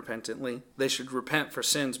gospel unrepentantly. They should repent for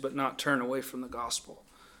sins, but not turn away from the gospel.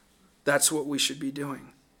 That's what we should be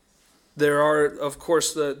doing. There are, of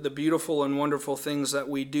course, the beautiful and wonderful things that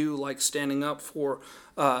we do, like standing up for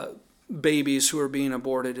babies who are being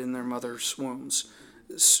aborted in their mother's wombs,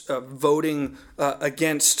 voting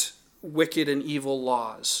against wicked and evil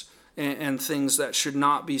laws and things that should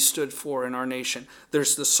not be stood for in our nation.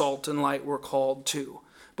 There's the salt and light we're called to,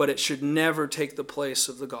 but it should never take the place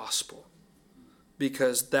of the gospel,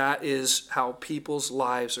 because that is how people's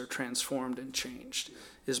lives are transformed and changed,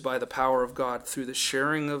 is by the power of God through the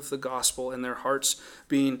sharing of the gospel and their hearts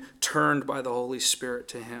being turned by the Holy Spirit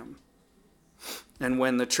to Him. And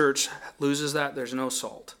when the church loses that, there's no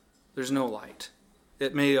salt. There's no light.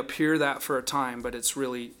 It may appear that for a time, but it's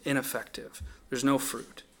really ineffective. There's no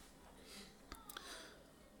fruit.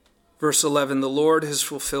 Verse 11, the Lord has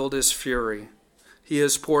fulfilled His fury. He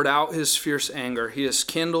has poured out His fierce anger. He has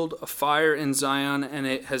kindled a fire in Zion, and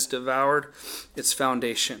it has devoured its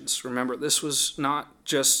foundations. Remember, this was not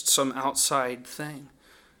just some outside thing.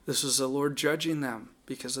 This was the Lord judging them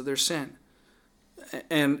because of their sin.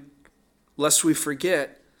 And lest we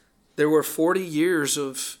forget, there were 40 years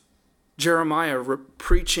of Jeremiah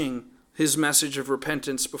preaching his message of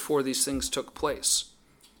repentance before these things took place.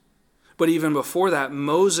 But even before that,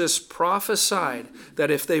 Moses prophesied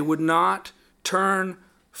that if they would not turn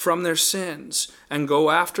from their sins and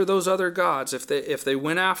go after those other gods, if they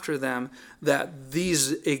went after them, that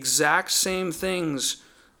these exact same things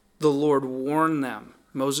the Lord warned them,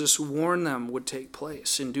 Moses warned them, would take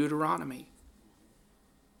place in Deuteronomy.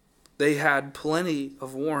 They had plenty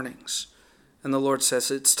of warnings. And the Lord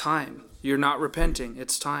says, it's time. You're not repenting.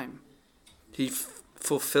 It's time. He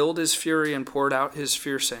fulfilled His fury and poured out His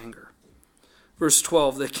fierce anger. Verse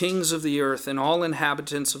 12, the kings of the earth and all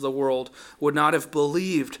inhabitants of the world would not have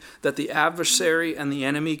believed that the adversary and the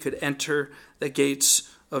enemy could enter the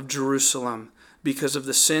gates of Jerusalem because of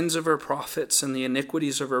the sins of her prophets and the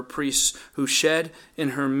iniquities of her priests who shed in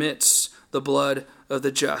her midst the blood of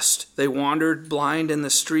the just. They wandered blind in the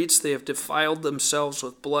streets. They have defiled themselves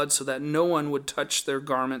with blood so that no one would touch their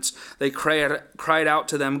garments. They cried out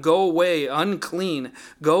to them, go away, unclean,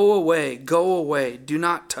 go away, do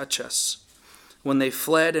not touch us. When they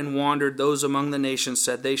fled and wandered, those among the nations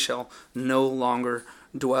said, they shall no longer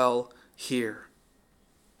dwell here.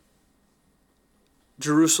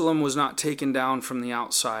 Jerusalem was not taken down from the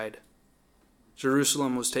outside.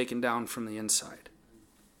 Jerusalem was taken down from the inside.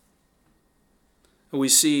 We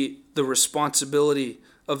see the responsibility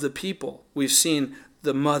of the people. We've seen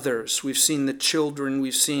the mothers, we've seen the children,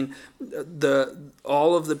 we've seen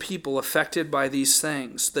all of the people affected by these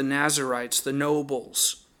things, the Nazarites, the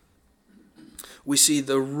nobles. We see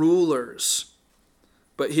the rulers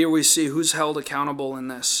But here we see who's held accountable in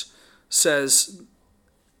this. Says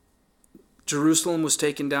Jerusalem was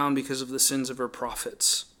taken down because of the sins of her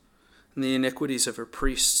prophets and the iniquities of her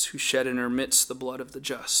priests who shed in her midst the blood of the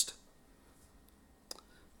just.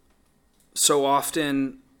 So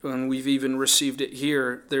often, when we've even received it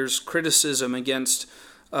here, there's criticism against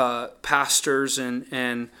pastors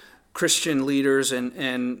and Christian leaders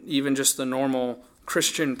and even just the normal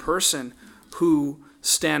Christian person who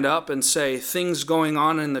stand up and say things going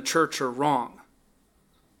on in the church are wrong.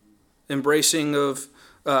 Embracing of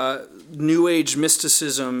New Age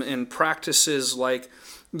mysticism and practices like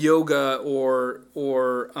yoga or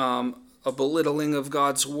a belittling of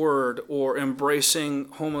God's word, or embracing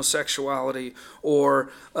homosexuality,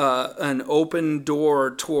 or an open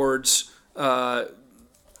door towards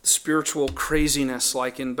spiritual craziness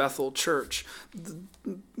like in Bethel Church.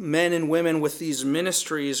 Men and women with these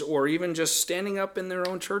ministries, or even just standing up in their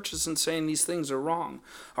own churches and saying these things are wrong,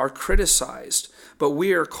 are criticized. But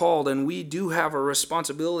we are called, and we do have a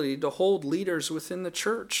responsibility to hold leaders within the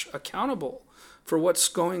church accountable for what's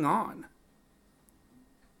going on.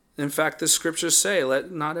 In fact, the scriptures say,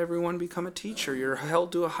 let not everyone become a teacher. You're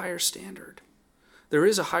held to a higher standard. There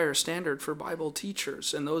is a higher standard for Bible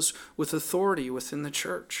teachers and those with authority within the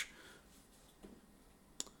church.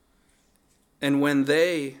 And when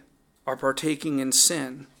they are partaking in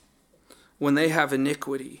sin, when they have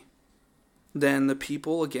iniquity, then the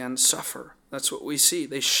people again suffer. That's what we see.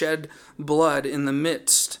 They shed blood in the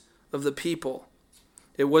midst of the people.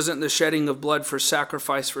 It wasn't the shedding of blood for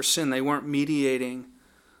sacrifice for sin. They weren't mediating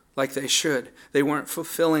like they should. They weren't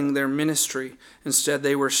fulfilling their ministry. Instead,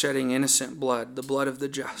 they were shedding innocent blood, the blood of the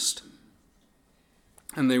just.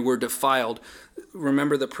 And they were defiled.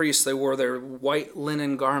 Remember the priests, they wore their white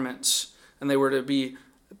linen garments, and they were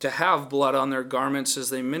to have blood on their garments as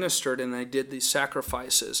they ministered and they did these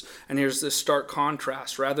sacrifices. And here's this stark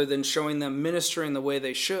contrast. Rather than showing them ministering the way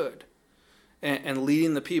they should and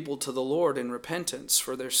leading the people to the Lord in repentance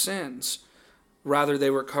for their sins, rather they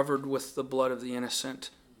were covered with the blood of the innocent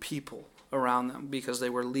people around them because they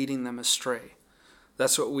were leading them astray.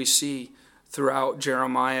 That's what we see throughout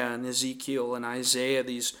Jeremiah and Ezekiel and Isaiah,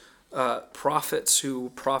 these prophets who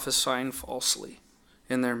prophesying falsely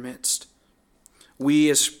in their midst.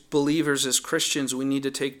 We as believers, as Christians, we need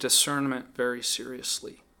to take discernment very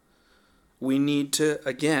seriously. We need to,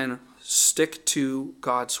 again, stick to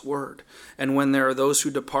God's word. And when there are those who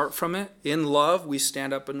depart from it, in love, we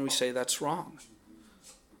stand up and we say, that's wrong.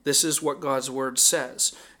 This is what God's word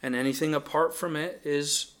says. And anything apart from it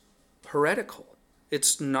is heretical.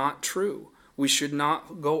 It's not true. We should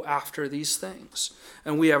not go after these things.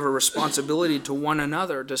 And we have a responsibility to one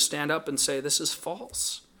another to stand up and say, this is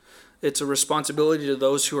false. It's a responsibility to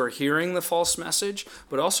those who are hearing the false message,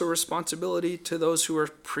 but also a responsibility to those who are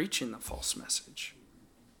preaching the false message.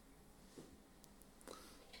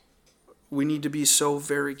 We need to be so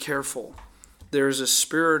very careful. There's a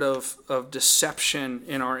spirit of deception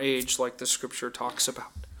in our age, like the scripture talks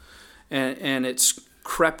about. And it's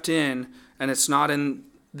crept in, and it's not in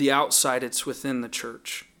the outside, it's within the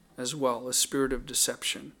church as well, a spirit of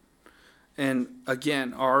deception. And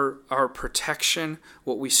again, our protection,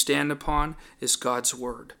 what we stand upon, is God's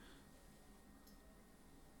word.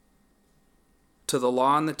 To the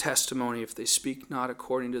law and the testimony, if they speak not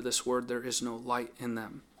according to this word, there is no light in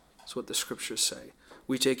them. That's what the scriptures say.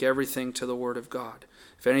 We take everything to the word of God.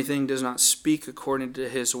 If anything does not speak according to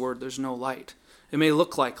his word, there's no light. It may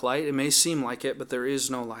look like light, it may seem like it, but there is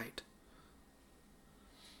no light.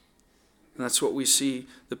 And that's what we see,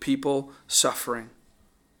 the people suffering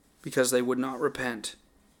because they would not repent.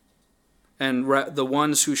 And the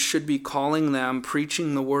ones who should be calling them,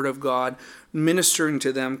 preaching the word of God, ministering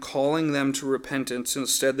to them, calling them to repentance,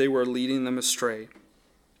 instead they were leading them astray,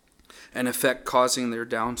 and in effect causing their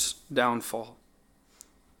downfall.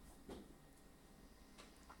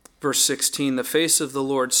 Verse 16, the face of the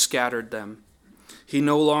Lord scattered them. He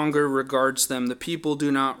no longer regards them. The people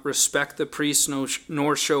do not respect the priests,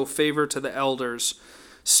 nor show favor to the elders.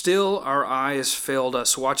 Still our eyes failed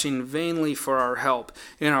us, watching vainly for our help.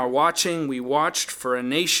 In our watching, we watched for a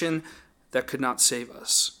nation that could not save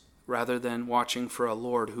us, rather than watching for a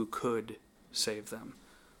Lord who could save them.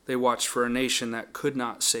 They watched for a nation that could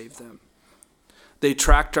not save them. They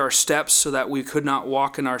tracked our steps so that we could not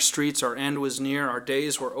walk in our streets. Our end was near. Our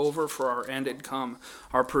days were over, for our end had come.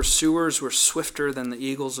 Our pursuers were swifter than the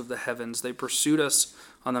eagles of the heavens. They pursued us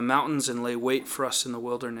on the mountains and lay wait for us in the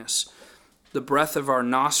wilderness. The breath of our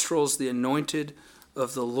nostrils, the anointed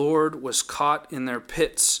of the Lord, was caught in their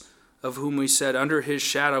pits, of whom we said, under his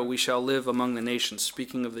shadow we shall live among the nations.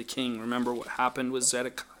 Speaking of the king, remember what happened with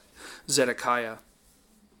Zedekiah.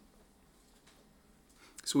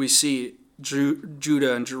 So we see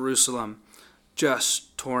Judah and Jerusalem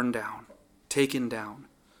just torn down, taken down.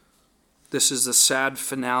 This is the sad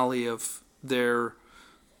finale of their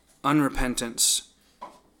unrepentance.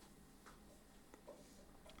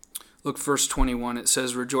 Look, verse 21, it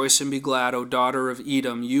says, "Rejoice and be glad, O daughter of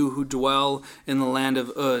Edom, you who dwell in the land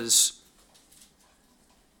of Uz.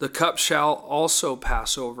 The cup shall also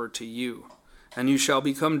pass over to you, and you shall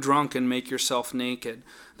become drunk and make yourself naked."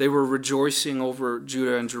 They were rejoicing over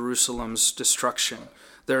Judah and Jerusalem's destruction.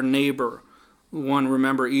 Their neighbor, one,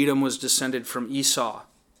 remember, Edom was descended from Esau,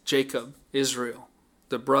 Jacob, Israel,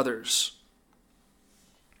 the brothers.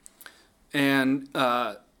 And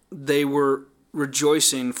they were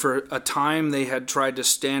rejoicing. For a time they had tried to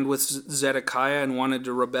stand with Zedekiah and wanted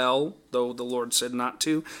to rebel, though the Lord said not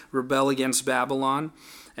to, rebel against Babylon.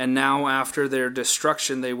 And now after their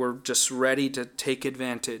destruction, they were just ready to take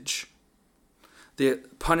advantage. "The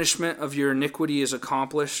punishment of your iniquity is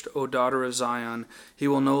accomplished, O daughter of Zion. He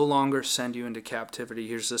will no longer send you into captivity."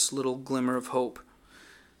 Here's this little glimmer of hope.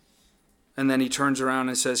 And then he turns around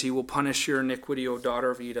and says, "He will punish your iniquity, O daughter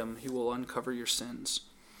of Edom. He will uncover your sins."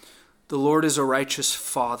 The Lord is a righteous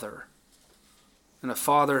father. And a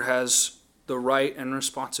father has the right and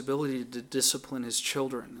responsibility to discipline his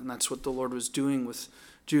children. And that's what the Lord was doing with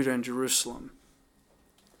Judah and Jerusalem.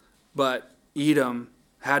 But Edom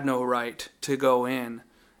had no right to go in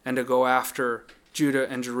and to go after Judah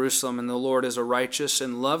and Jerusalem. And the Lord is a righteous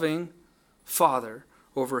and loving father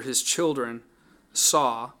over his children,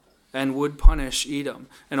 saw and would punish Edom.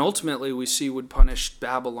 And ultimately we see would punish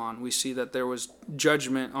Babylon. We see that there was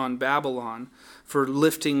judgment on Babylon for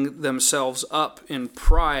lifting themselves up in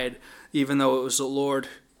pride, even though it was the Lord,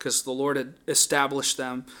 because the Lord had established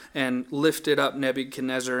them and lifted up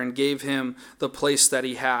Nebuchadnezzar and gave him the place that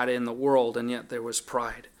he had in the world, and yet there was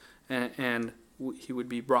pride, and he would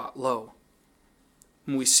be brought low.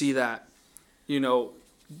 And we see that,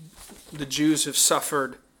 the Jews have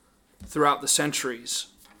suffered throughout the centuries.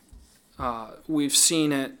 We've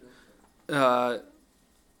seen it,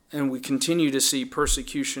 and we continue to see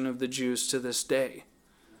persecution of the Jews to this day.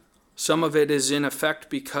 Some of it is in effect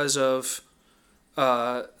because of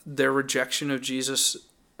their rejection of Jesus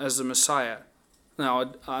as the Messiah.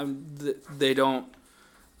 Now, they don't.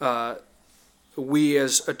 We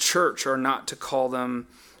as a church are not to call them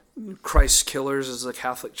Christ killers, as the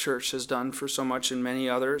Catholic Church has done for so much and many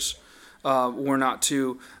others. We're not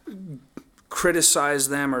to criticize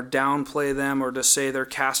them or downplay them or to say they're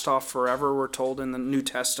cast off forever, we're told in the New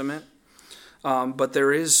Testament. But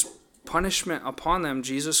there is punishment upon them.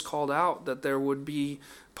 Jesus called out that there would be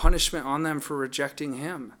punishment on them for rejecting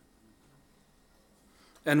him.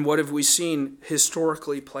 And what have we seen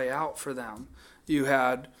historically play out for them? You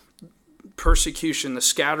had persecution, the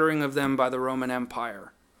scattering of them by the Roman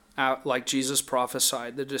Empire, like Jesus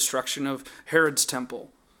prophesied, the destruction of Herod's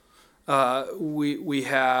temple. We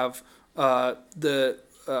have the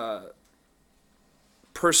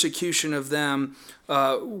persecution of them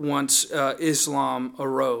once Islam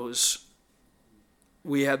arose.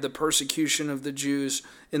 We had the persecution of the Jews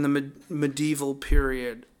in the medieval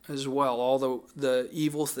period as well. All the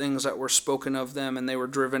evil things that were spoken of them, and they were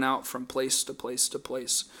driven out from place to place to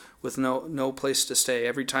place with no place to stay.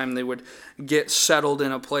 Every time they would get settled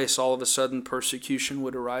in a place, all of a sudden persecution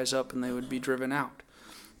would arise up and they would be driven out.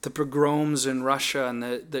 The pogroms in Russia and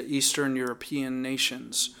the Eastern European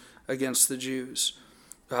nations against the Jews.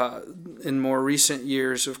 In more recent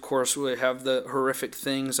years, of course, we have the horrific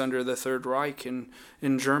things under the Third Reich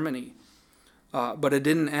in Germany. But it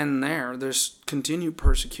didn't end there. There's continued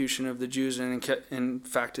persecution of the Jews, and in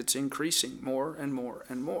fact, it's increasing more and more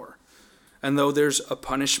and more. And though there's a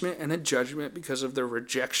punishment and a judgment because of their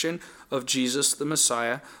rejection of Jesus the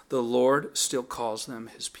Messiah, the Lord still calls them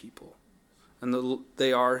his people. And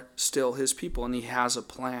they are still his people, and he has a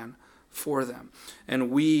plan for them.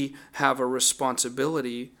 And we have a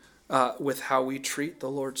responsibility with how we treat the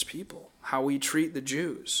Lord's people, how we treat the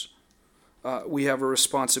Jews. We have a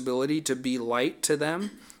responsibility to be light to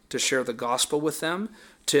them, to share the gospel with them,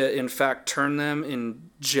 to in fact turn them in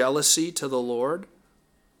jealousy to the Lord.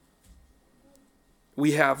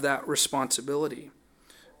 We have that responsibility.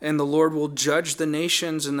 And the Lord will judge the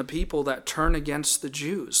nations and the people that turn against the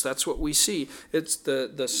Jews. That's what we see. It's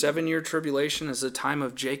the 7-year tribulation is the time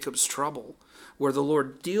of Jacob's trouble, where the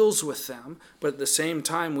Lord deals with them, but at the same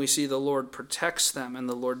time we see the Lord protects them and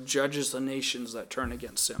the Lord judges the nations that turn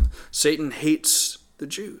against him. Satan hates the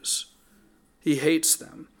Jews. He hates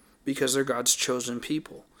them because they're God's chosen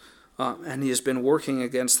people. And he has been working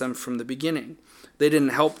against them from the beginning. They didn't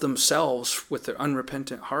help themselves with their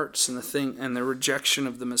unrepentant hearts and the rejection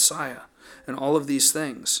of the Messiah and all of these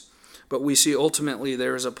things. But we see ultimately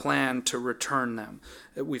there is a plan to return them.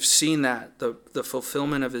 We've seen that, the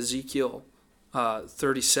fulfillment of Ezekiel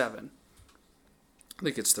 37. I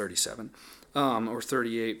think it's 37, or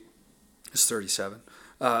 38. It's 37.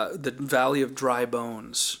 The valley of dry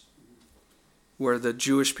bones, where the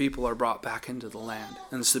Jewish people are brought back into the land.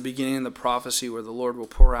 And it's the beginning of the prophecy where the Lord will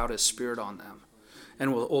pour out his Spirit on them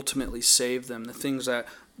and will ultimately save them. The things that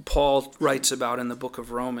Paul writes about in the book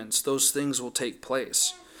of Romans, those things will take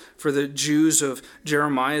place. For the Jews of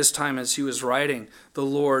Jeremiah's time, as he was writing, the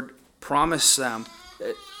Lord promised them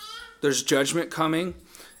there's judgment coming.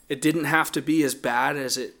 It didn't have to be as bad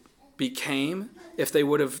as it became. If they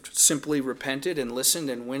would have simply repented and listened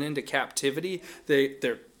and went into captivity,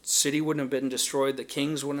 their city wouldn't have been destroyed. The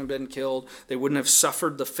kings wouldn't have been killed. They wouldn't have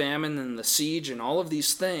suffered the famine and the siege and all of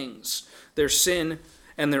these things. Their sin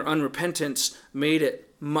and their unrepentance made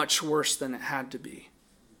it much worse than it had to be.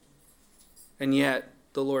 And yet,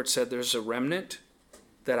 the Lord said, there's a remnant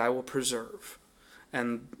that I will preserve.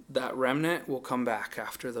 And that remnant will come back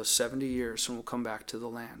after those 70 years and will come back to the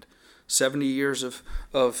land. 70 years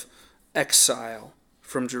of exile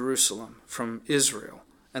from Jerusalem, from Israel.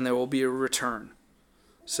 And there will be a return,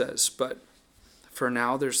 says. But for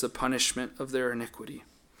now, there's the punishment of their iniquity.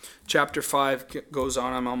 Chapter 5 goes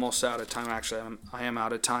on. I'm almost out of time. Actually, I am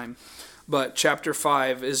out of time. But chapter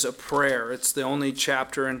 5 is a prayer. It's the only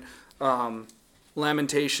chapter in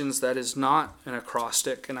Lamentations that is not an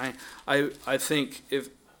acrostic. And I think if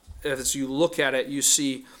as you look at it, you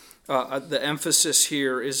see the emphasis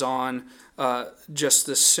here is on just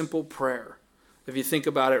this simple prayer. If you think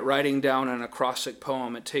about it, writing down an acrostic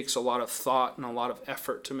poem, it takes a lot of thought and a lot of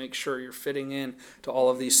effort to make sure you're fitting in to all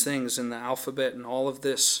of these things in the alphabet and all of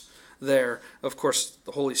this there. Of course,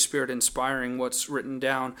 the Holy Spirit inspiring what's written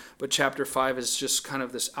down, but chapter 5 is just kind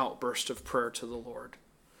of this outburst of prayer to the Lord.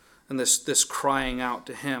 And this crying out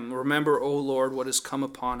to him. Remember, O Lord, what has come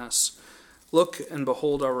upon us. Look and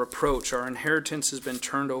behold our reproach. Our inheritance has been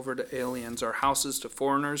turned over to aliens, our houses to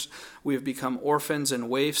foreigners. We have become orphans and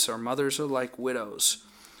waifs. Our mothers are like widows.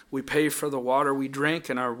 We pay for the water we drink,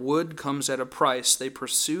 and our wood comes at a price. They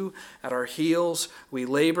pursue at our heels. We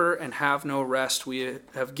labor and have no rest. We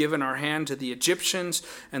have given our hand to the Egyptians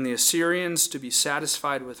and the Assyrians to be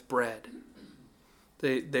satisfied with bread.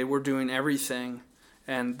 They were doing everything,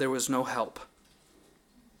 and there was no help.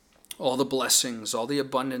 All the blessings, all the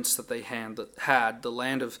abundance that they had, the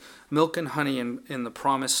land of milk and honey in the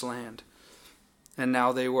promised land. And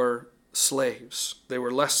now they were slaves. They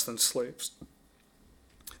were less than slaves.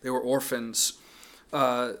 They were orphans.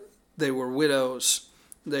 They were widows.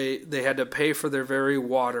 They had to pay for their very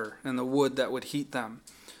water and the wood that would heat them.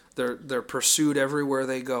 They're pursued everywhere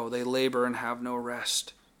they go. They labor and have no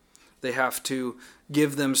rest. They have to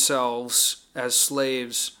give themselves as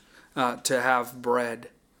slaves to have bread,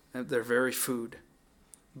 their very food,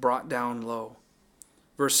 brought down low.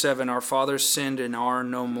 Verse 7, our fathers sinned and are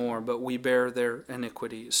no more, but we bear their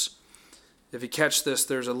iniquities. If you catch this,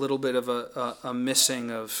 there's a little bit of a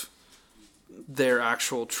missing of their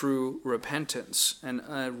actual true repentance and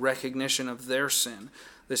a recognition of their sin.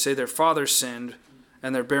 They say their fathers sinned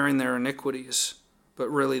and they're bearing their iniquities, but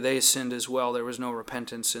really they sinned as well. There was no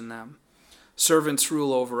repentance in them. Servants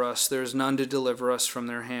rule over us. There is none to deliver us from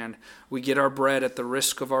their hand. We get our bread at the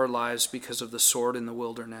risk of our lives because of the sword in the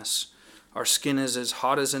wilderness. Our skin is as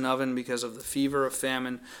hot as an oven because of the fever of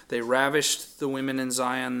famine. They ravished the women in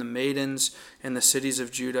Zion, the maidens in the cities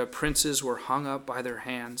of Judah. Princes were hung up by their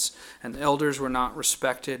hands, and elders were not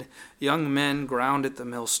respected. Young men ground at the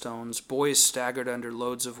millstones. Boys staggered under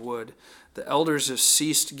loads of wood. The elders have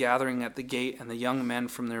ceased gathering at the gate, and the young men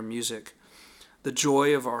from their music. The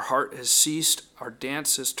joy of our heart has ceased. Our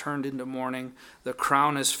dance has turned into mourning. The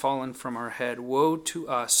crown has fallen from our head. Woe to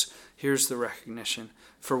us. Here's the recognition.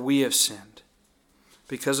 For we have sinned.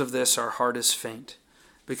 Because of this, our heart is faint.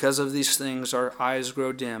 Because of these things, our eyes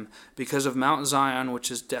grow dim. Because of Mount Zion, which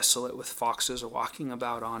is desolate with foxes walking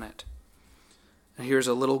about on it. And here's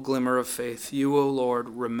a little glimmer of faith. You, O Lord,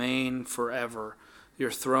 remain forever.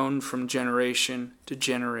 Your throne from generation to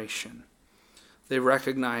generation. They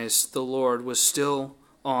recognized the Lord was still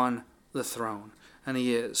on the throne, and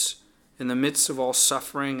he is. In the midst of all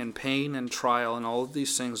suffering and pain and trial and all of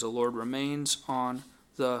these things, the Lord remains on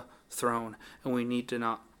the throne, and we need to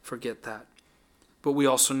not forget that. But we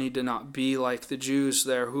also need to not be like the Jews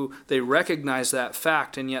there who they recognized that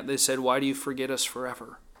fact, and yet they said, why do you forget us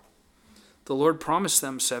forever? The Lord promised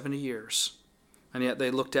them 70 years, and yet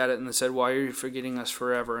they looked at it and they said, why are you forgetting us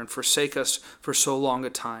forever and forsake us for so long a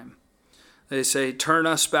time? They say, turn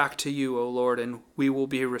us back to you, O Lord, and we will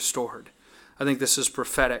be restored. I think this is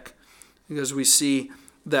prophetic because we see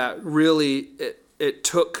that really it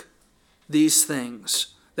took these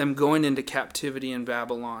things, them going into captivity in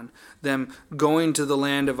Babylon, them going to the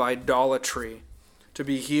land of idolatry to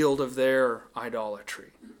be healed of their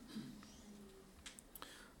idolatry.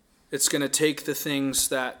 It's going to take the things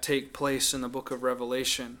that take place in the book of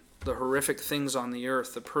Revelation, the horrific things on the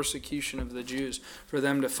earth, the persecution of the Jews, for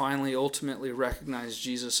them to finally ultimately recognize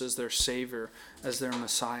Jesus as their Savior, as their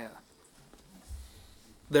Messiah.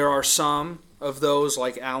 There are some of those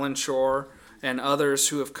like Alan Shore and others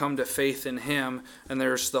who have come to faith in him, and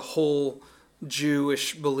there's the whole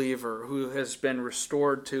Jewish believer who has been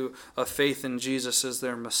restored to a faith in Jesus as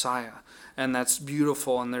their Messiah. And that's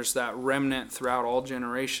beautiful, and there's that remnant throughout all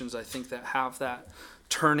generations, I think, that have that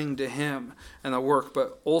turning to him and the work.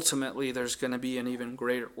 But ultimately, there's going to be an even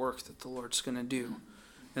greater work that the Lord's going to do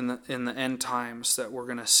in the end times that we're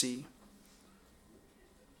going to see.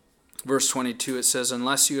 Verse 22, it says,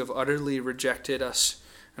 unless you have utterly rejected us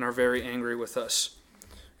and are very angry with us.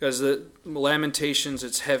 Because the Lamentations,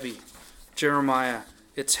 it's heavy. Jeremiah,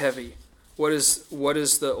 it's heavy. What is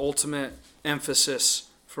the ultimate emphasis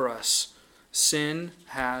for us? Sin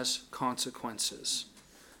has consequences.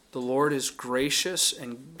 The Lord is gracious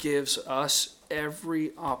and gives us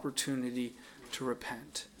every opportunity to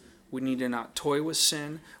repent. We need to not toy with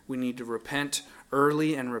sin. We need to repent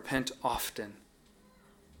early and repent often.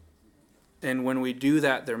 And when we do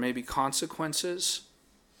that, there may be consequences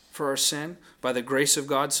for our sin. By the grace of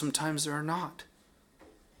God, sometimes there are not.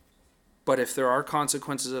 But if there are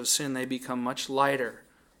consequences of sin, they become much lighter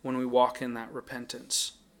when we walk in that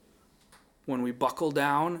repentance. When we buckle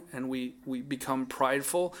down and we become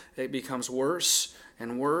prideful, it becomes worse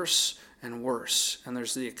and worse and worse. And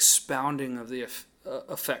there's the expounding of the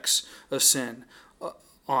effects of sin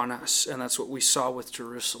on us. And that's what we saw with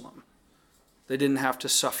Jerusalem. They didn't have to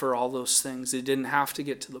suffer all those things. They didn't have to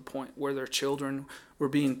get to the point where their children were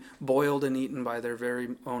being boiled and eaten by their very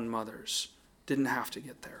own mothers. Didn't have to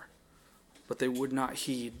get there. But they would not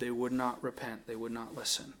heed. They would not repent. They would not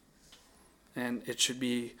listen. And it should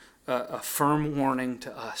be a firm warning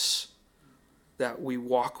to us that we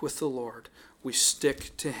walk with the Lord. We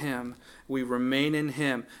stick to him. We remain in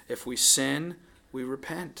him. If we sin, we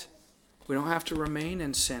repent. We don't have to remain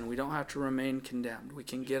in sin. We don't have to remain condemned. We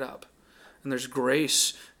can get up. And there's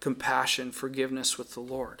grace, compassion, forgiveness with the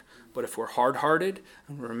Lord. But if we're hard-hearted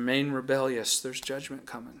and remain rebellious, there's judgment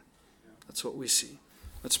coming. That's what we see.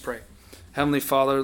 Let's pray. Heavenly Father,